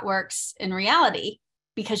that works in reality,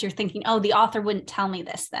 because you're thinking, oh, the author wouldn't tell me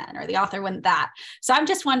this then, or the author wouldn't that. So I'm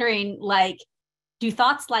just wondering, like, do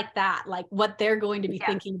thoughts like that, like what they're going to be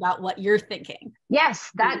thinking about what you're thinking?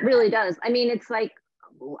 Yes, that really does. I mean, it's like,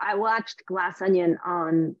 I watched Glass Onion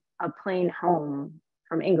on a plane home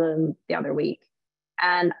from England the other week.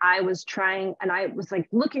 And I was like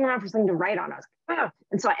looking around for something to write on. I was like, oh.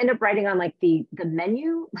 And so I ended up writing on like the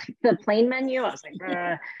menu, like the plane menu. I was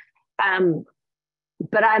like,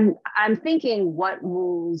 but I'm thinking, what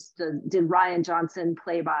rules did Rian Johnson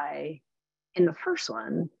play by in the first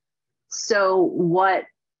one? So what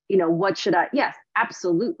should I? Yes,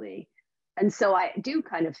 absolutely. And so I do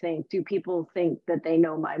kind of think, do people think that they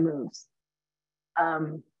know my moves?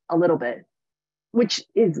 A little bit. Which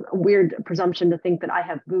is a weird presumption to think that I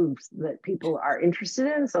have moves that people are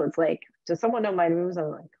interested in. So it's like, does someone know my moves?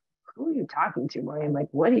 I'm like, who are you talking to, Maureen? Like,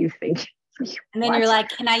 what do you think? And then you're like,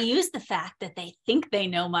 can I use the fact that they think they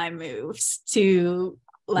know my moves to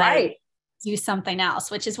like do something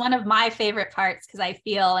else, which is one of my favorite parts, because I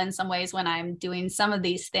feel in some ways when I'm doing some of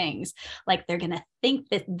these things, like they're going to think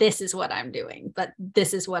that this is what I'm doing, but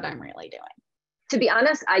this is what I'm really doing. To be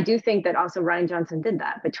honest, I do think that also Rian Johnson did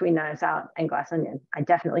that between Knives Out and Glass Onion. I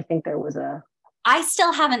definitely think there was I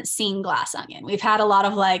still haven't seen Glass Onion. We've had a lot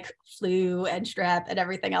of like flu and strep and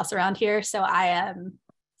everything else around here. So I am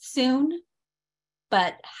soon,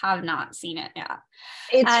 but have not seen it yet.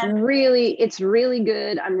 It's really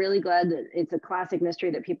good. I'm really glad that it's a classic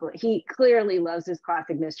mystery that he clearly loves his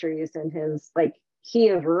classic mysteries, and he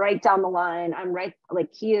is right down the line. I'm right, like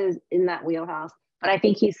he is in that wheelhouse, but I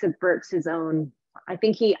think he subverts his own I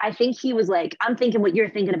think he was like, I'm thinking what you're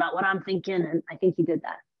thinking about what I'm thinking. And I think he did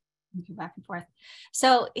that. Back and forth.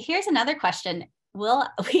 So here's another question. Will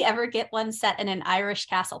we ever get one set in an Irish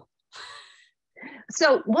castle?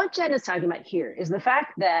 So what Jen is talking about here is the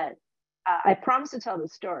fact that I promised to tell the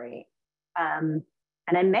story. And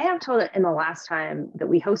I may have told it in the last time that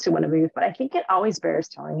we hosted one of these, but I think it always bears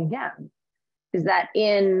telling again. Is that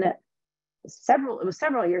it was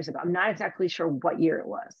several years ago. I'm not exactly sure what year it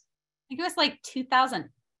was. I think it was like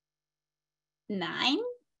 2009.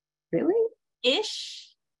 Really? Ish.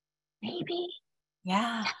 Maybe.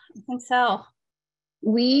 Yeah, I think so.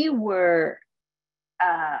 We were,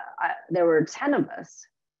 there were 10 of us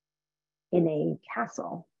in a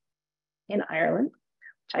castle in Ireland,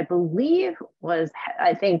 which I believe was,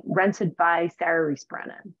 I think, rented by Sarah Rees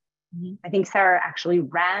Brennan. Mm-hmm. I think Sarah actually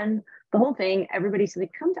ran the whole thing. Everybody said,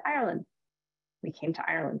 come to Ireland. We came to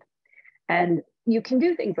Ireland. And you can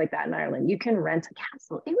do things like that in Ireland. You can rent a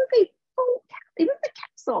castle. It was a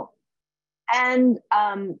castle. And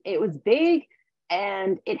it was big,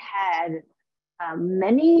 and it had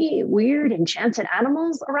many weird enchanted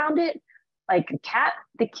animals around it, like a cat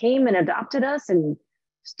that came and adopted us and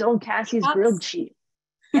stole Cassie's grilled cheese.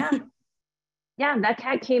 Yeah. Yeah, that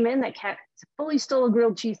cat came in, that cat fully stole a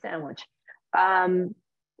grilled cheese sandwich. And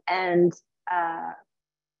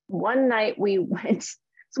one night we went,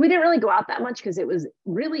 so we didn't really go out that much because it was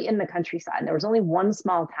really in the countryside. There was only one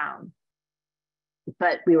small town.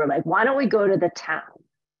 But we were like, why don't we go to the town?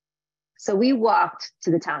 So we walked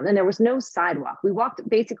to the town, and there was no sidewalk. We walked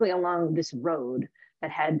basically along this road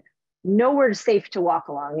that had nowhere safe to walk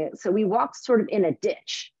along it. So we walked sort of in a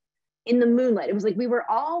ditch in the moonlight. It was like we were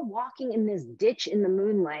all walking in this ditch in the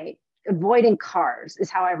moonlight, avoiding cars,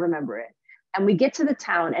 is how I remember it. And we get to the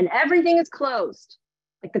town, and everything is closed.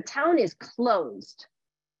 Like the town is closed.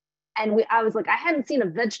 And I was like, I hadn't seen a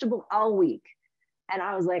vegetable all week. And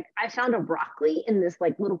I was like, I found a broccoli in this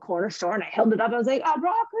like little corner store, and I held it up. I was like, oh,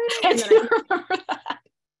 broccoli. And then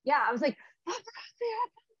I was like, oh,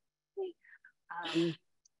 broccoli.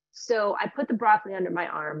 So I put the broccoli under my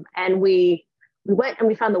arm, and we went and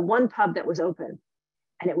we found the one pub that was open,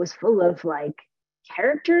 and it was full of like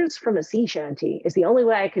characters from a sea shanty is the only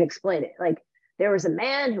way I can explain it. Like there was a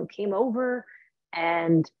man who came over,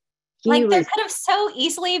 and there could have so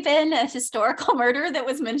easily been a historical murder that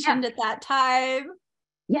was mentioned at that time.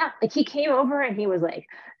 Yeah, like he came over and he was like,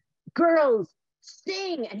 girls,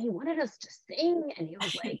 sing. And he wanted us to sing, and he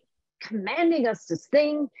was like commanding us to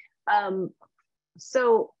sing.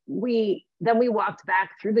 So we walked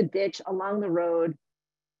back through the ditch along the road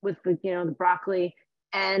with the broccoli,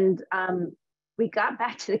 and we got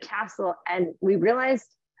back to the castle, and we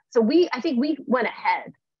realized, I think we went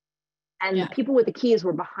ahead, and the people with the keys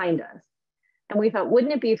were behind us. And we thought,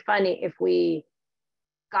 wouldn't it be funny if we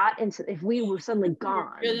were suddenly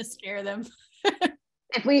gone? We're gonna scare them.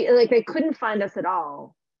 If they couldn't find us at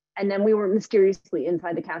all. And then we were mysteriously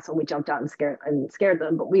inside the castle. We jumped out and scared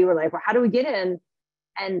them. But we were like, well, how do we get in?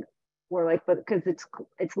 And we're like, but because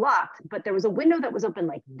it's locked. But there was a window that was open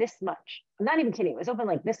like this much. I'm not even kidding. It was open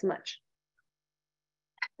like this much.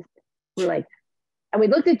 We're like, and we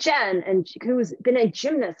looked at Jen, and who's been a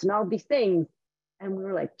gymnast and all these things. And we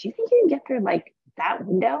were like, do you think you can get through like that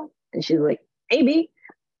window? And she's like, maybe.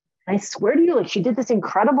 And I swear to you, like she did this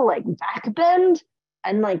incredible like back bend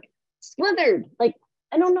and like slithered. Like,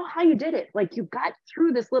 I don't know how you did it. Like you got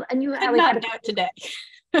through this little, and you had not do it today.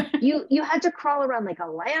 you had to crawl around like a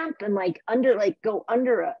lamp and go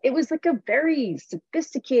under it was like a very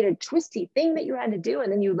sophisticated, twisty thing that you had to do.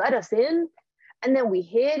 And then you let us in, and then we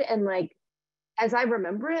hid, and like, as I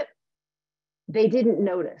remember it, they didn't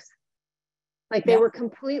notice. Like they were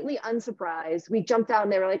completely unsurprised. We jumped out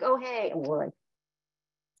and they were like, oh, hey. And we're like,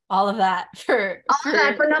 all of that for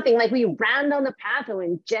nothing. Like we ran down the path, and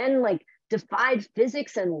when Jen like defied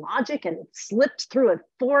physics and logic and slipped through a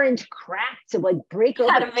 4-inch crack to like break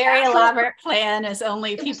open. Had a very elaborate plan, as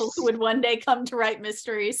only people who would one day come to write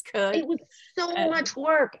mysteries could. It was so much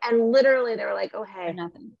work. And literally they were like, oh, hey. For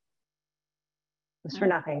nothing. It was for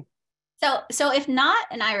nothing. So if not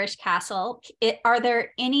an Irish castle, are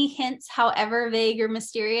there any hints, however vague or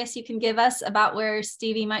mysterious, you can give us about where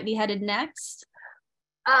Stevie might be headed next?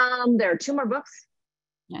 There are 2 more books.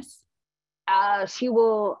 Yes. She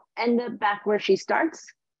will end up back where she starts.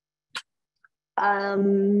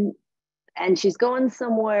 And she's going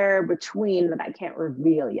somewhere between that I can't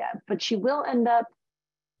reveal yet, but she will end up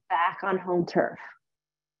back on home turf.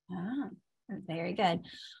 Ah. Very good.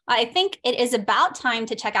 I think it is about time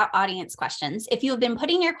to check out audience questions. If you have been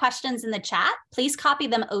putting your questions in the chat, please copy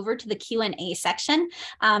them over to the Q&A section,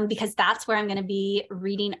 because that's where I'm going to be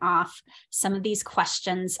reading off some of these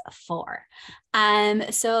questions for.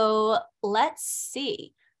 So let's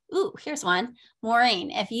see. Ooh, here's one.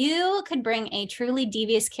 Maureen, if you could bring a truly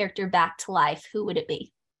devious character back to life, who would it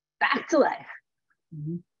be? Back to life.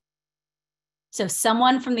 Mm-hmm. So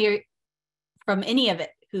someone from any of it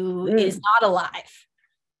who is not alive,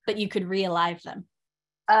 but you could re-alive them.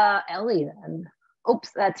 Ellie then. Oops,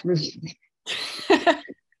 that's really sorry,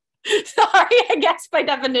 I guess by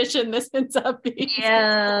definition this ends up being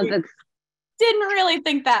didn't really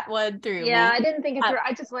think that one through. Yeah, I didn't think it through.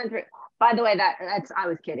 I just went through. By the way, that's I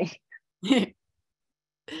was kidding.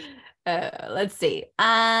 Let's see.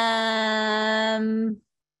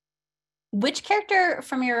 Which character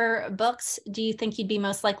from your books do you think you'd be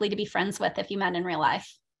most likely to be friends with if you met in real life?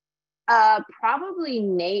 Probably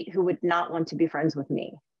Nate, who would not want to be friends with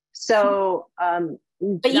me. So,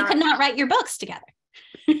 but you could not write your books together.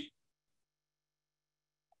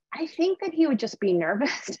 I think that he would just be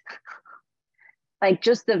nervous. Like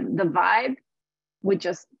just the vibe would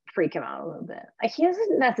just freak him out a little bit. Like he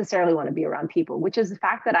doesn't necessarily want to be around people, which is the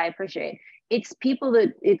fact that I appreciate. It's people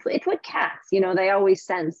that it's like cats, you know, they always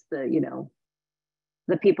sense the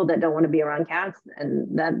people that don't want to be around cats,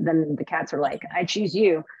 and then the cats are like, I choose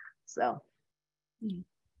you. So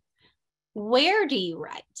where do you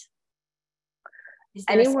write? Is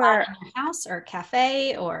there anywhere a spot in your house or a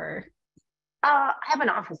cafe or? I have an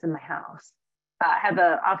office in my house. I have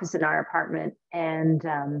an office in our apartment, and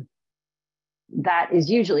that is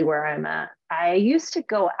usually where I'm at. I used to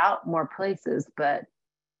go out more places, but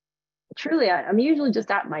truly I'm usually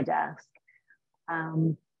just at my desk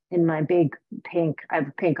in my big pink. I have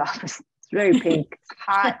a pink office. It's very pink. It's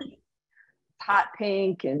hot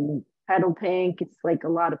pink and petal pink. It's like a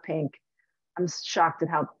lot of pink. I'm shocked at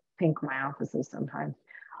how pink my office is sometimes.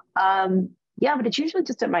 Yeah, but it's usually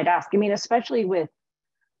just at my desk. I mean, especially with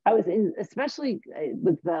the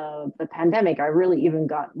pandemic, I really even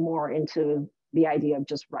got more into the idea of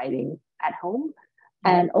just writing at home.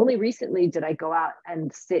 And only recently did I go out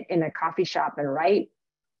and sit in a coffee shop and write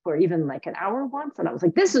for even like an hour once. And I was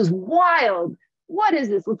like, this is wild. What is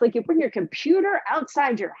this? It's like you bring your computer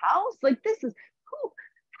outside your house. Like this is,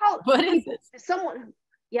 what is this? Someone,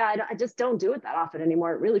 yeah, I just don't do it that often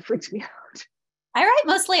anymore. It really freaks me out. I write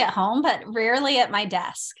mostly at home, but rarely at my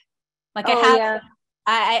desk. Like I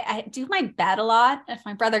do my bed a lot. If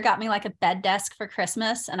my brother got me like a bed desk for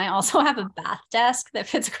Christmas, and I also have a bath desk that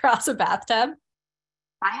fits across a bathtub.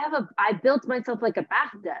 I built myself like a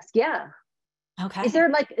bath desk. Yeah. Okay. Is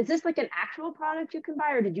this like an actual product you can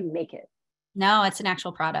buy, or did you make it? No, it's an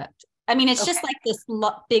actual product. I mean, it's just like this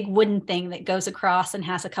big wooden thing that goes across and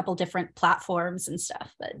has a couple different platforms and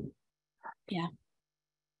stuff. But yeah.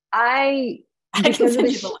 Because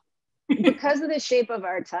of the shape of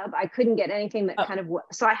our tub, I couldn't get anything that kind of,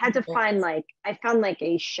 so I had to find I found like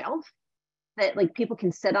a shelf that like people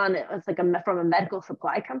can sit on. It was like from a medical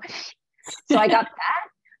supply company. So I got that.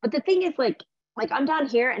 But the thing is like I'm down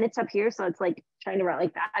here and it's up here. So it's like trying to write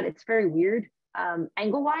like that. It's very weird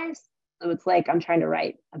angle wise. So it's like I'm trying to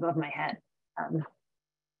write above my head.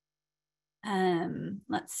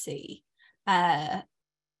 Let's see. Have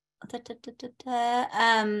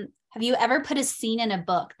you ever put a scene in a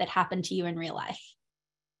book that happened to you in real life?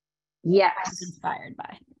 Yes. Inspired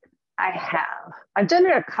by? I have. I've done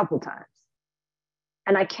it a couple times.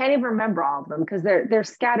 And I can't even remember all of them because they're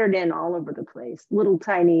scattered in all over the place. Little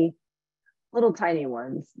tiny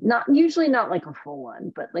ones. Usually not like a full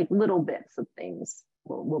one, but like little bits of things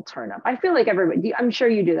will turn up. I feel like everybody, I'm sure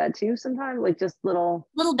you do that too sometimes, like just little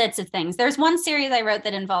bits of things. There's one series I wrote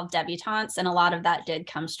that involved debutantes, and a lot of that did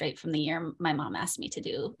come straight from the year my mom asked me to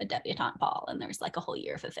do a debutante ball, and there was like a whole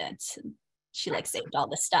year of events, and she like saved all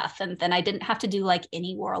the stuff, and then I didn't have to do like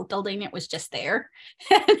any world building. It was just there.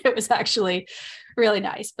 And it was actually really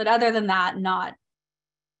nice. But other than that, not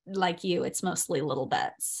like you, it's mostly little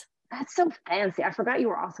bits. That's so fancy. I forgot you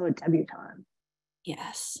were also a debutante.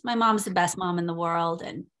 Yes, my mom's the best mom in the world,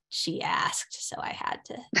 and she asked, so I had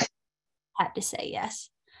to say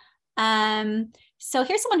yes. So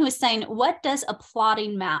here's someone who is saying, what does a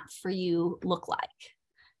plotting map for you look like?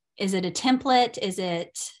 Is it a template? Is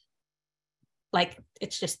it like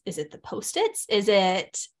is it the Post-its? Is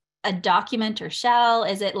it a document or shell?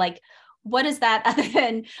 Is it like, what is that other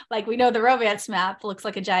than like, we know the romance map looks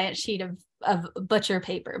like a giant sheet of butcher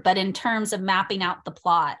paper, but in terms of mapping out the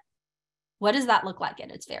plot, what does that look like at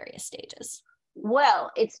its various stages?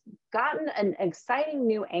 Well, it's gotten an exciting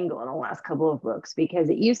new angle in the last couple of books because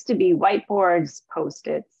it used to be whiteboards,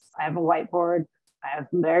 Post-its, I have a whiteboard. I have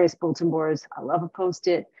various bulletin boards. I love a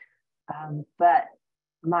Post-it. But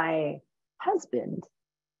my husband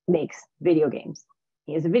makes video games.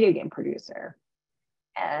 He is a video game producer.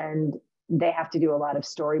 And they have to do a lot of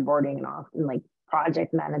storyboarding and like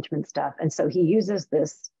project management stuff. And so he uses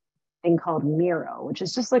this thing called Miro, which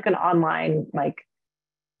is just like an online like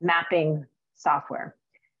mapping software.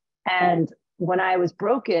 And when I was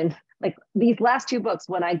broken, like these last two books,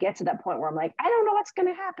 when I get to that point where I'm like, I don't know what's going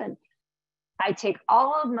to happen, I take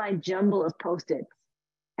all of my jumble of Post-its,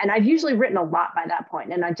 and I've usually written a lot by that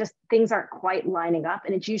point, and things aren't quite lining up,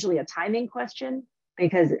 and it's usually a timing question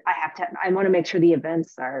because I want to make sure the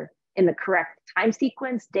events are in the correct time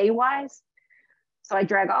sequence day-wise. So I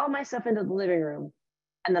drag all my stuff into the living room,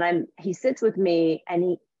 and then he sits with me,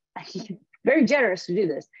 and he's very generous to do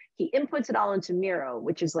this. He inputs it all into Miro,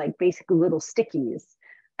 which is like basically little stickies.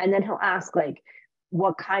 And then he'll ask like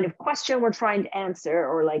what kind of question we're trying to answer,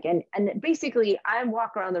 or like, and basically I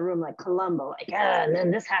walk around the room like Columbo, like, and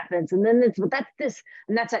then this happens, and then that's this,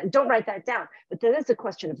 and that's that. Don't write that down. But then it's a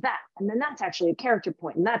question of that. And then that's actually a character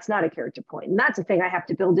point, and that's not a character point. And that's a thing I have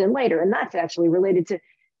to build in later. And that's actually related to,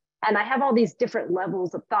 and I have all these different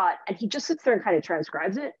levels of thought, and he just sits there and kind of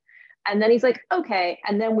transcribes it. And then he's like, okay.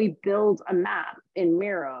 And then we build a map in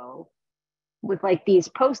Miro with like these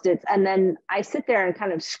Post-its. And then I sit there and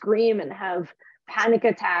kind of scream and have panic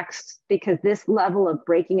attacks because this level of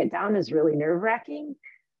breaking it down is really nerve-wracking.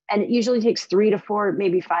 And it usually takes 3 to 4,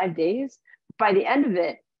 maybe 5 days. By the end of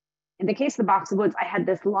it, in the case of the Box of Woods, I had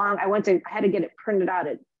this long, I had to get it printed out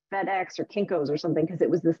at FedEx or Kinko's or something, because it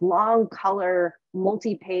was this long color,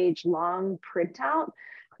 multi-page long printout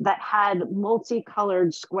that had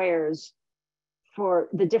multicolored squares for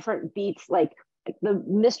the different beats, like the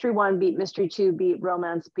mystery 1 beat, mystery 2 beat,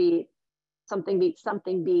 romance beat, something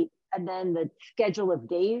beat, and then the schedule of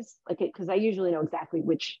days, like because I usually know exactly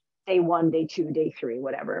which day 1, day 2, day 3,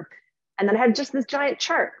 whatever. And then I had just this giant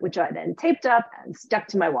chart, which I then taped up and stuck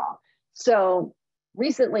to my wall. So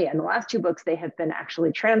recently, in the last 2 books, they have been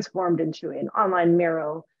actually transformed into an online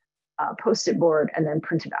Miro Post-it board and then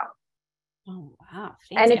printed out. Oh, wow.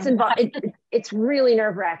 And it's really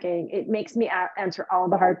nerve-wracking. It makes me answer all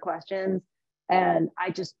the hard questions. And I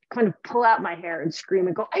just kind of pull out my hair and scream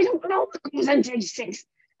and go, I don't know what goes on day 6.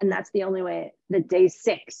 And that's the only way that day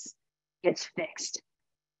 6 gets fixed.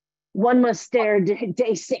 One must stare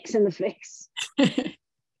day 6 in the face.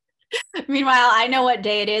 Meanwhile, I know what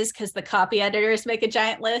day it is because the copy editors make a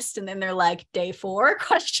giant list and then they're like, day 4,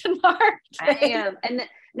 question mark. I am. And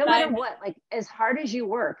no matter what, like as hard as you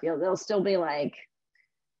work, they'll still be like,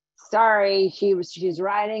 sorry, she's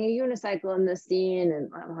riding a unicycle in this scene. And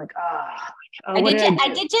I'm like,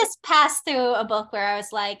 I did just pass through a book where I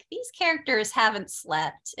was like, these characters haven't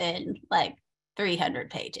slept in like 300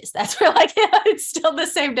 pages. That's where like, it's still the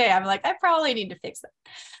same day. I'm like, I probably need to fix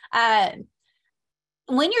that.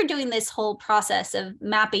 When you're doing this whole process of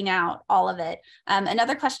mapping out all of it,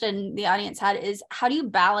 another question the audience had is, how do you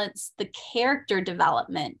balance the character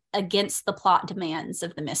development against the plot demands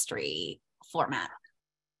of the mystery format?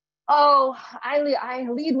 Oh, I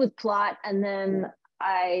lead with plot, and then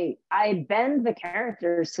I bend the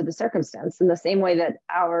characters to the circumstance in the same way that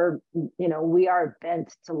we are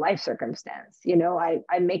bent to life circumstance.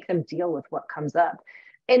 I make them deal with what comes up.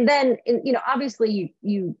 And then, obviously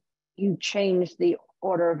you change the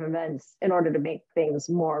order of events in order to make things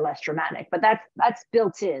more or less dramatic, but that's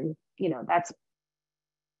built in, that's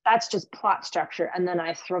just plot structure. And then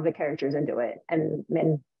I throw the characters into it and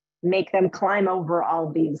make them climb over all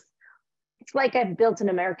these. It's like I built an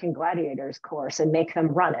American Gladiators course and make them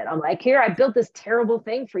run it. I'm like, here, I built this terrible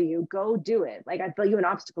thing for you. Go do it. Like I built you an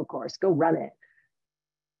obstacle course. Go run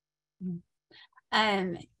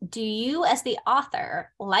it. Do you, as the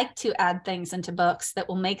author, like to add things into books that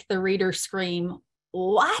will make the reader scream,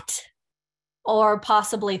 what? Or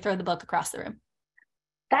possibly throw the book across the room?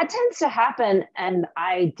 That tends to happen, and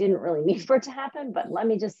I didn't really mean for it to happen, but let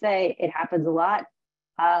me just say it happens a lot.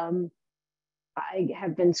 I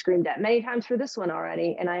have been screamed at many times for this one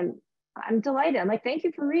already, and I'm delighted. I'm like, thank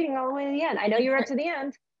you for reading all the way to the end. I know you read to the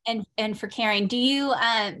end. And for Karen, do you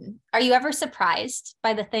are you ever surprised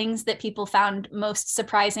by the things that people found most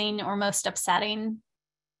surprising or most upsetting?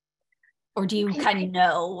 Or do you kind of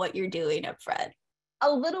know what you're doing up front? A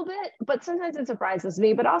little bit, but sometimes it surprises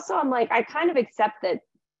me. But also I'm like, I kind of accept that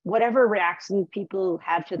whatever reaction people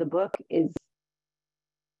have to the book is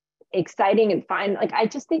exciting and fine. Like, I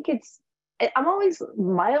just think I'm always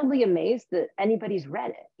mildly amazed that anybody's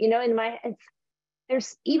read it.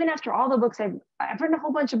 There's, even after all the books, I've written a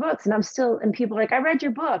whole bunch of books, and people are like, I read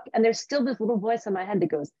your book. And there's still this little voice in my head that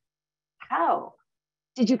goes, how?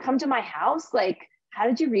 Did you come to my house? Like, how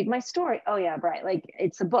did you read my story? Oh yeah, right. Like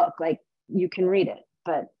it's a book, like you can read it,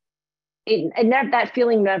 but that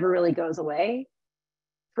feeling never really goes away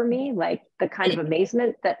for me. Like the kind of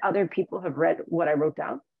amazement that other people have read what I wrote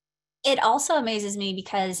down. It also amazes me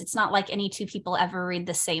because it's not like any two people ever read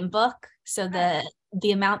the same book. So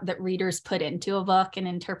the amount that readers put into a book and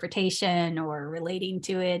interpretation or relating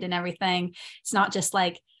to it and everything, it's not just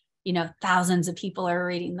like, you know, thousands of people are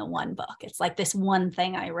reading the one book. It's like this one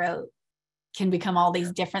thing I wrote can become all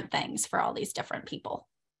these different things for all these different people.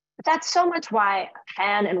 But that's so much why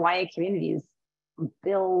fan and YA communities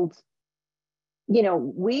build, you know,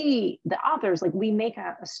 we, the authors, like we make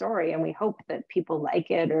a story and we hope that people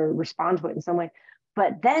like it or respond to it in some way.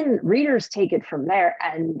 But then readers take it from there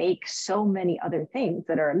and make so many other things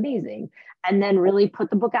that are amazing, and then really put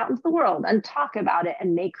the book out into the world and talk about it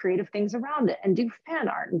and make creative things around it and do fan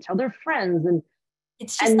art and tell their friends. And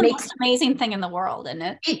it's just the most amazing thing in the world, isn't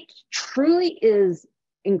it? It truly is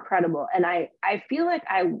incredible. And I feel like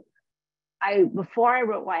I before I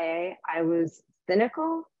wrote YA, I was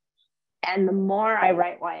cynical. And the more I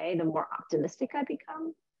write YA, the more optimistic I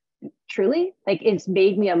become. Truly, like it's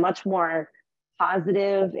made me a much more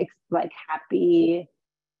positive, like happy,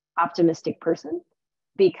 optimistic person,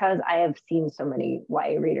 because I have seen so many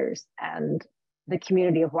YA readers and the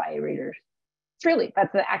community of YA readers. Truly, that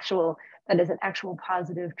is an actual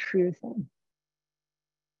positive, true thing.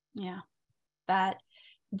 Yeah, that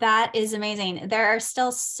is amazing. There are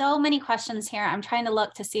still so many questions here. I'm trying to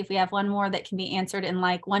look to see if we have one more that can be answered in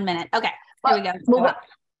like 1 minute. Okay, here we go.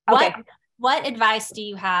 What advice do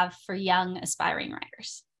you have for young aspiring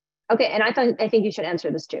writers? Okay, and I think you should answer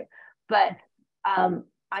this too. But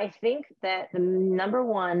I think that the number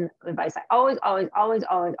one advice I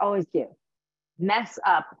always give: mess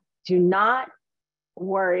up. Do not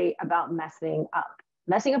worry about messing up.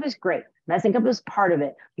 Messing up is great. Messing up is part of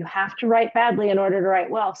it. You have to write badly in order to write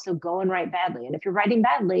well. So go and write badly. And if you're writing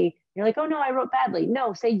badly, you're like, oh no, I wrote badly.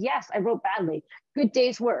 No, say, yes, I wrote badly. Good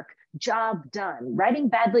day's work. Job done. Writing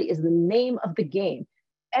badly is the name of the game.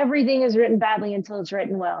 Everything is written badly until it's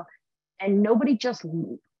written well. And nobody just,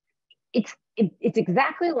 it's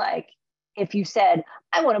exactly like if you said,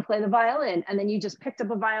 I want to play the violin, and then you just picked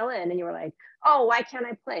up a violin and you were like, oh, why can't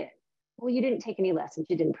I play it? Well, you didn't take any lessons.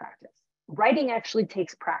 You didn't practice. Writing actually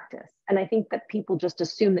takes practice. And I think that people just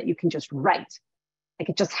assume that you can just write, like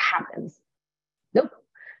it just happens. Nope.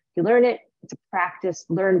 You learn it. It's a practice,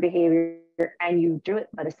 learned behavior, and you do it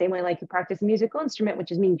by the same way like you practice a musical instrument,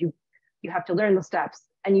 which means you have to learn the steps,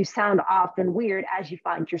 and you sound off and weird as you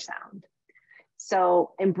find your sound.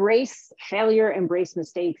 So embrace failure, embrace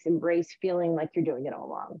mistakes, embrace feeling like you're doing it all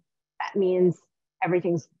wrong. That means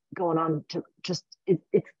everything's going on to just,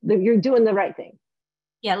 you're doing the right thing.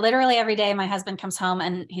 Yeah, literally every day my husband comes home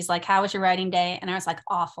and he's like, how was your writing day? And I was like,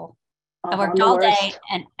 awful. I worked all day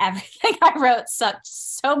and everything I wrote sucked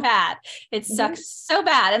so bad. It sucks so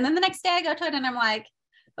bad. And then the next day I go to it and I'm like,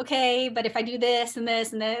 okay, but if I do this and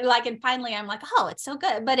this and then like, and finally I'm like, oh, it's so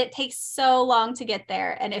good, but it takes so long to get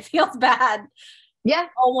there and it feels bad. Yeah.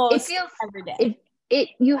 Almost it feels every day.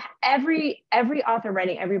 Every author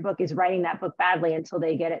writing every book is writing that book badly until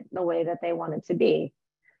they get it the way that they want it to be.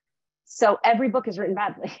 So every book is written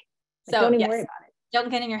badly. Don't even worry about it. Don't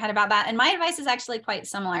get in your head about that. And my advice is actually quite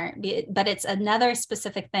similar, but it's another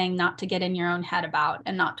specific thing not to get in your own head about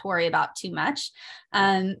and not to worry about too much,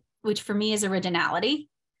 which for me is originality,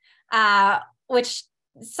 which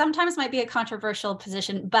sometimes might be a controversial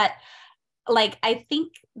position, but like, I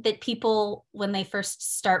think that people, when they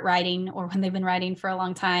first start writing or when they've been writing for a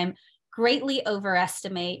long time, greatly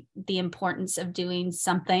overestimate the importance of doing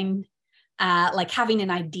something like having an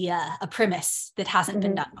idea, a premise that hasn't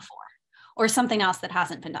been done before, or something else that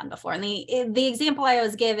hasn't been done before. And the example I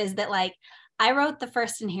always give is that, like, I wrote the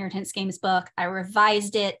first Inheritance Games book, I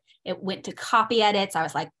revised it, it went to copy edits, I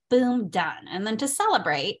was like, boom, done. And then to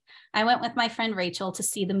celebrate, I went with my friend Rachel to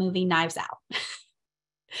see the movie Knives Out.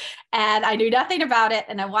 And I knew nothing about it.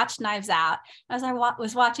 And I watched Knives Out. As I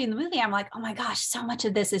was watching the movie, I'm like, oh my gosh, so much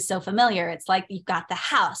of this is so familiar. It's like, you've got the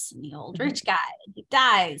house and the old rich guy, and he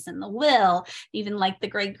dies, and the will, even like the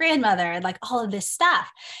great grandmother, and like all of this stuff.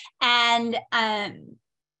 And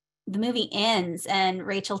the movie ends and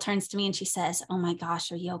Rachel turns to me and she says, oh my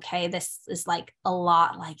gosh, are you okay? This is like a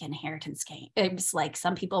lot like Inheritance Game. It was like,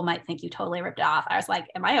 some people might think you totally ripped it off. I was like,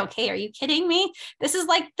 am I okay? Are you kidding me? This is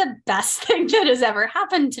like the best thing that has ever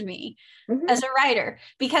happened to me as a writer,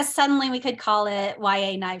 because suddenly we could call it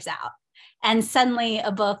YA Knives Out. And suddenly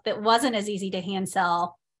a book that wasn't as easy to hand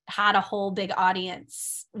sell had a whole big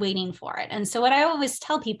audience waiting for it. And so what I always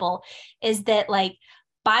tell people is that, like,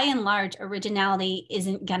 by and large, originality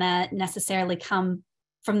isn't gonna necessarily come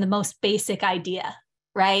from the most basic idea,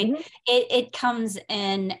 right? Mm-hmm. It comes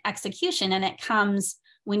in execution, and it comes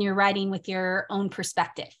when you're writing with your own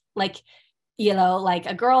perspective. Like, you know, like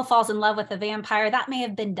a girl falls in love with a vampire, that may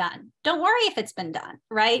have been done. Don't worry if it's been done,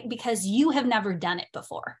 right? Because you have never done it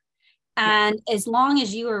before. And as long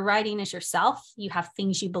as you are writing as yourself, you have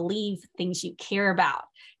things you believe, things you care about,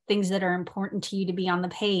 things that are important to you to be on the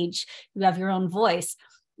page. You have your own voice.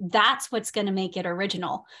 That's what's going to make it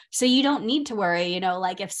original. So you don't need to worry, you know,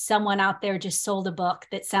 like if someone out there just sold a book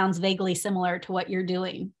that sounds vaguely similar to what you're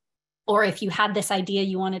doing, or if you had this idea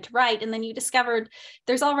you wanted to write and then you discovered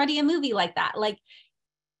there's already a movie like that. Like,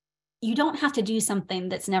 you don't have to do something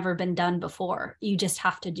that's never been done before. You just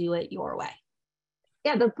have to do it your way.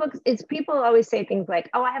 Yeah, the books, it's people always say things like,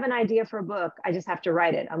 oh, I have an idea for a book, I just have to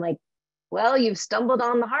write it. I'm like, well, you've stumbled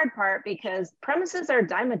on the hard part, because premises are a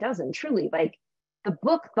dime a dozen, truly. Like the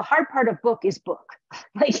book, the hard part of book is book.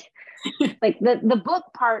 like the book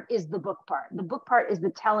part is the book part. The book part is the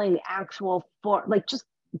telling the actual form, like just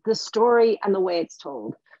the story and the way it's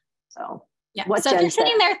told. So yeah. So if you're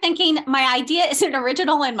sitting there thinking my idea isn't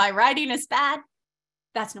original and my writing is bad,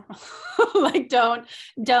 that's normal. Like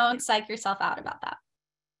don't psych yourself out about that.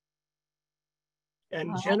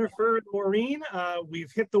 And Jennifer and Maureen,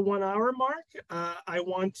 we've hit the 1 hour mark. I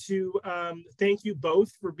want to thank you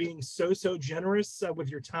both for being so generous with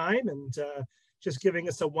your time and just giving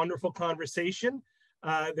us a wonderful conversation.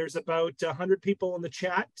 There's about 100 people in the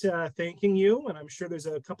chat thanking you, and I'm sure there's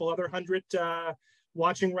a couple other 100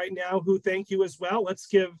 watching right now who thank you as well. Let's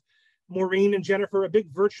give Maureen and Jennifer a big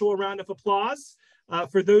virtual round of applause.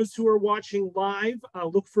 For those who are watching live,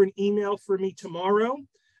 look for an email for me tomorrow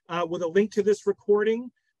with a link to this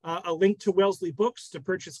recording, a link to Wellesley Books to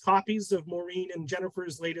purchase copies of Maureen and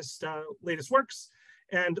Jennifer's latest works.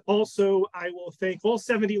 And also, I will thank all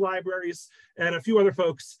 70 libraries and a few other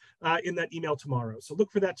folks in that email tomorrow. So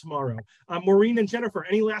look for that tomorrow. Maureen and Jennifer,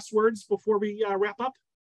 any last words before we wrap up?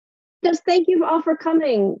 Just thank you all for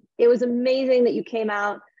coming. It was amazing that you came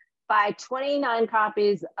out. Buy 29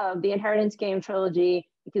 copies of the Inheritance Game trilogy,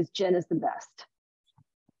 because Jen is the best.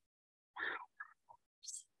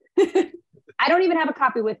 I don't even have a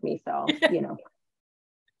copy with me, so, you know.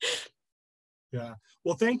 Yeah.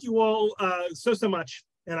 Well, thank you all so much.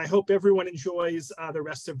 And I hope everyone enjoys the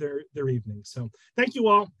rest of their evening. So thank you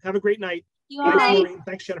all. Have a great night. Thanks, Maureen.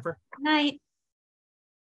 Thanks, Jennifer. Good night.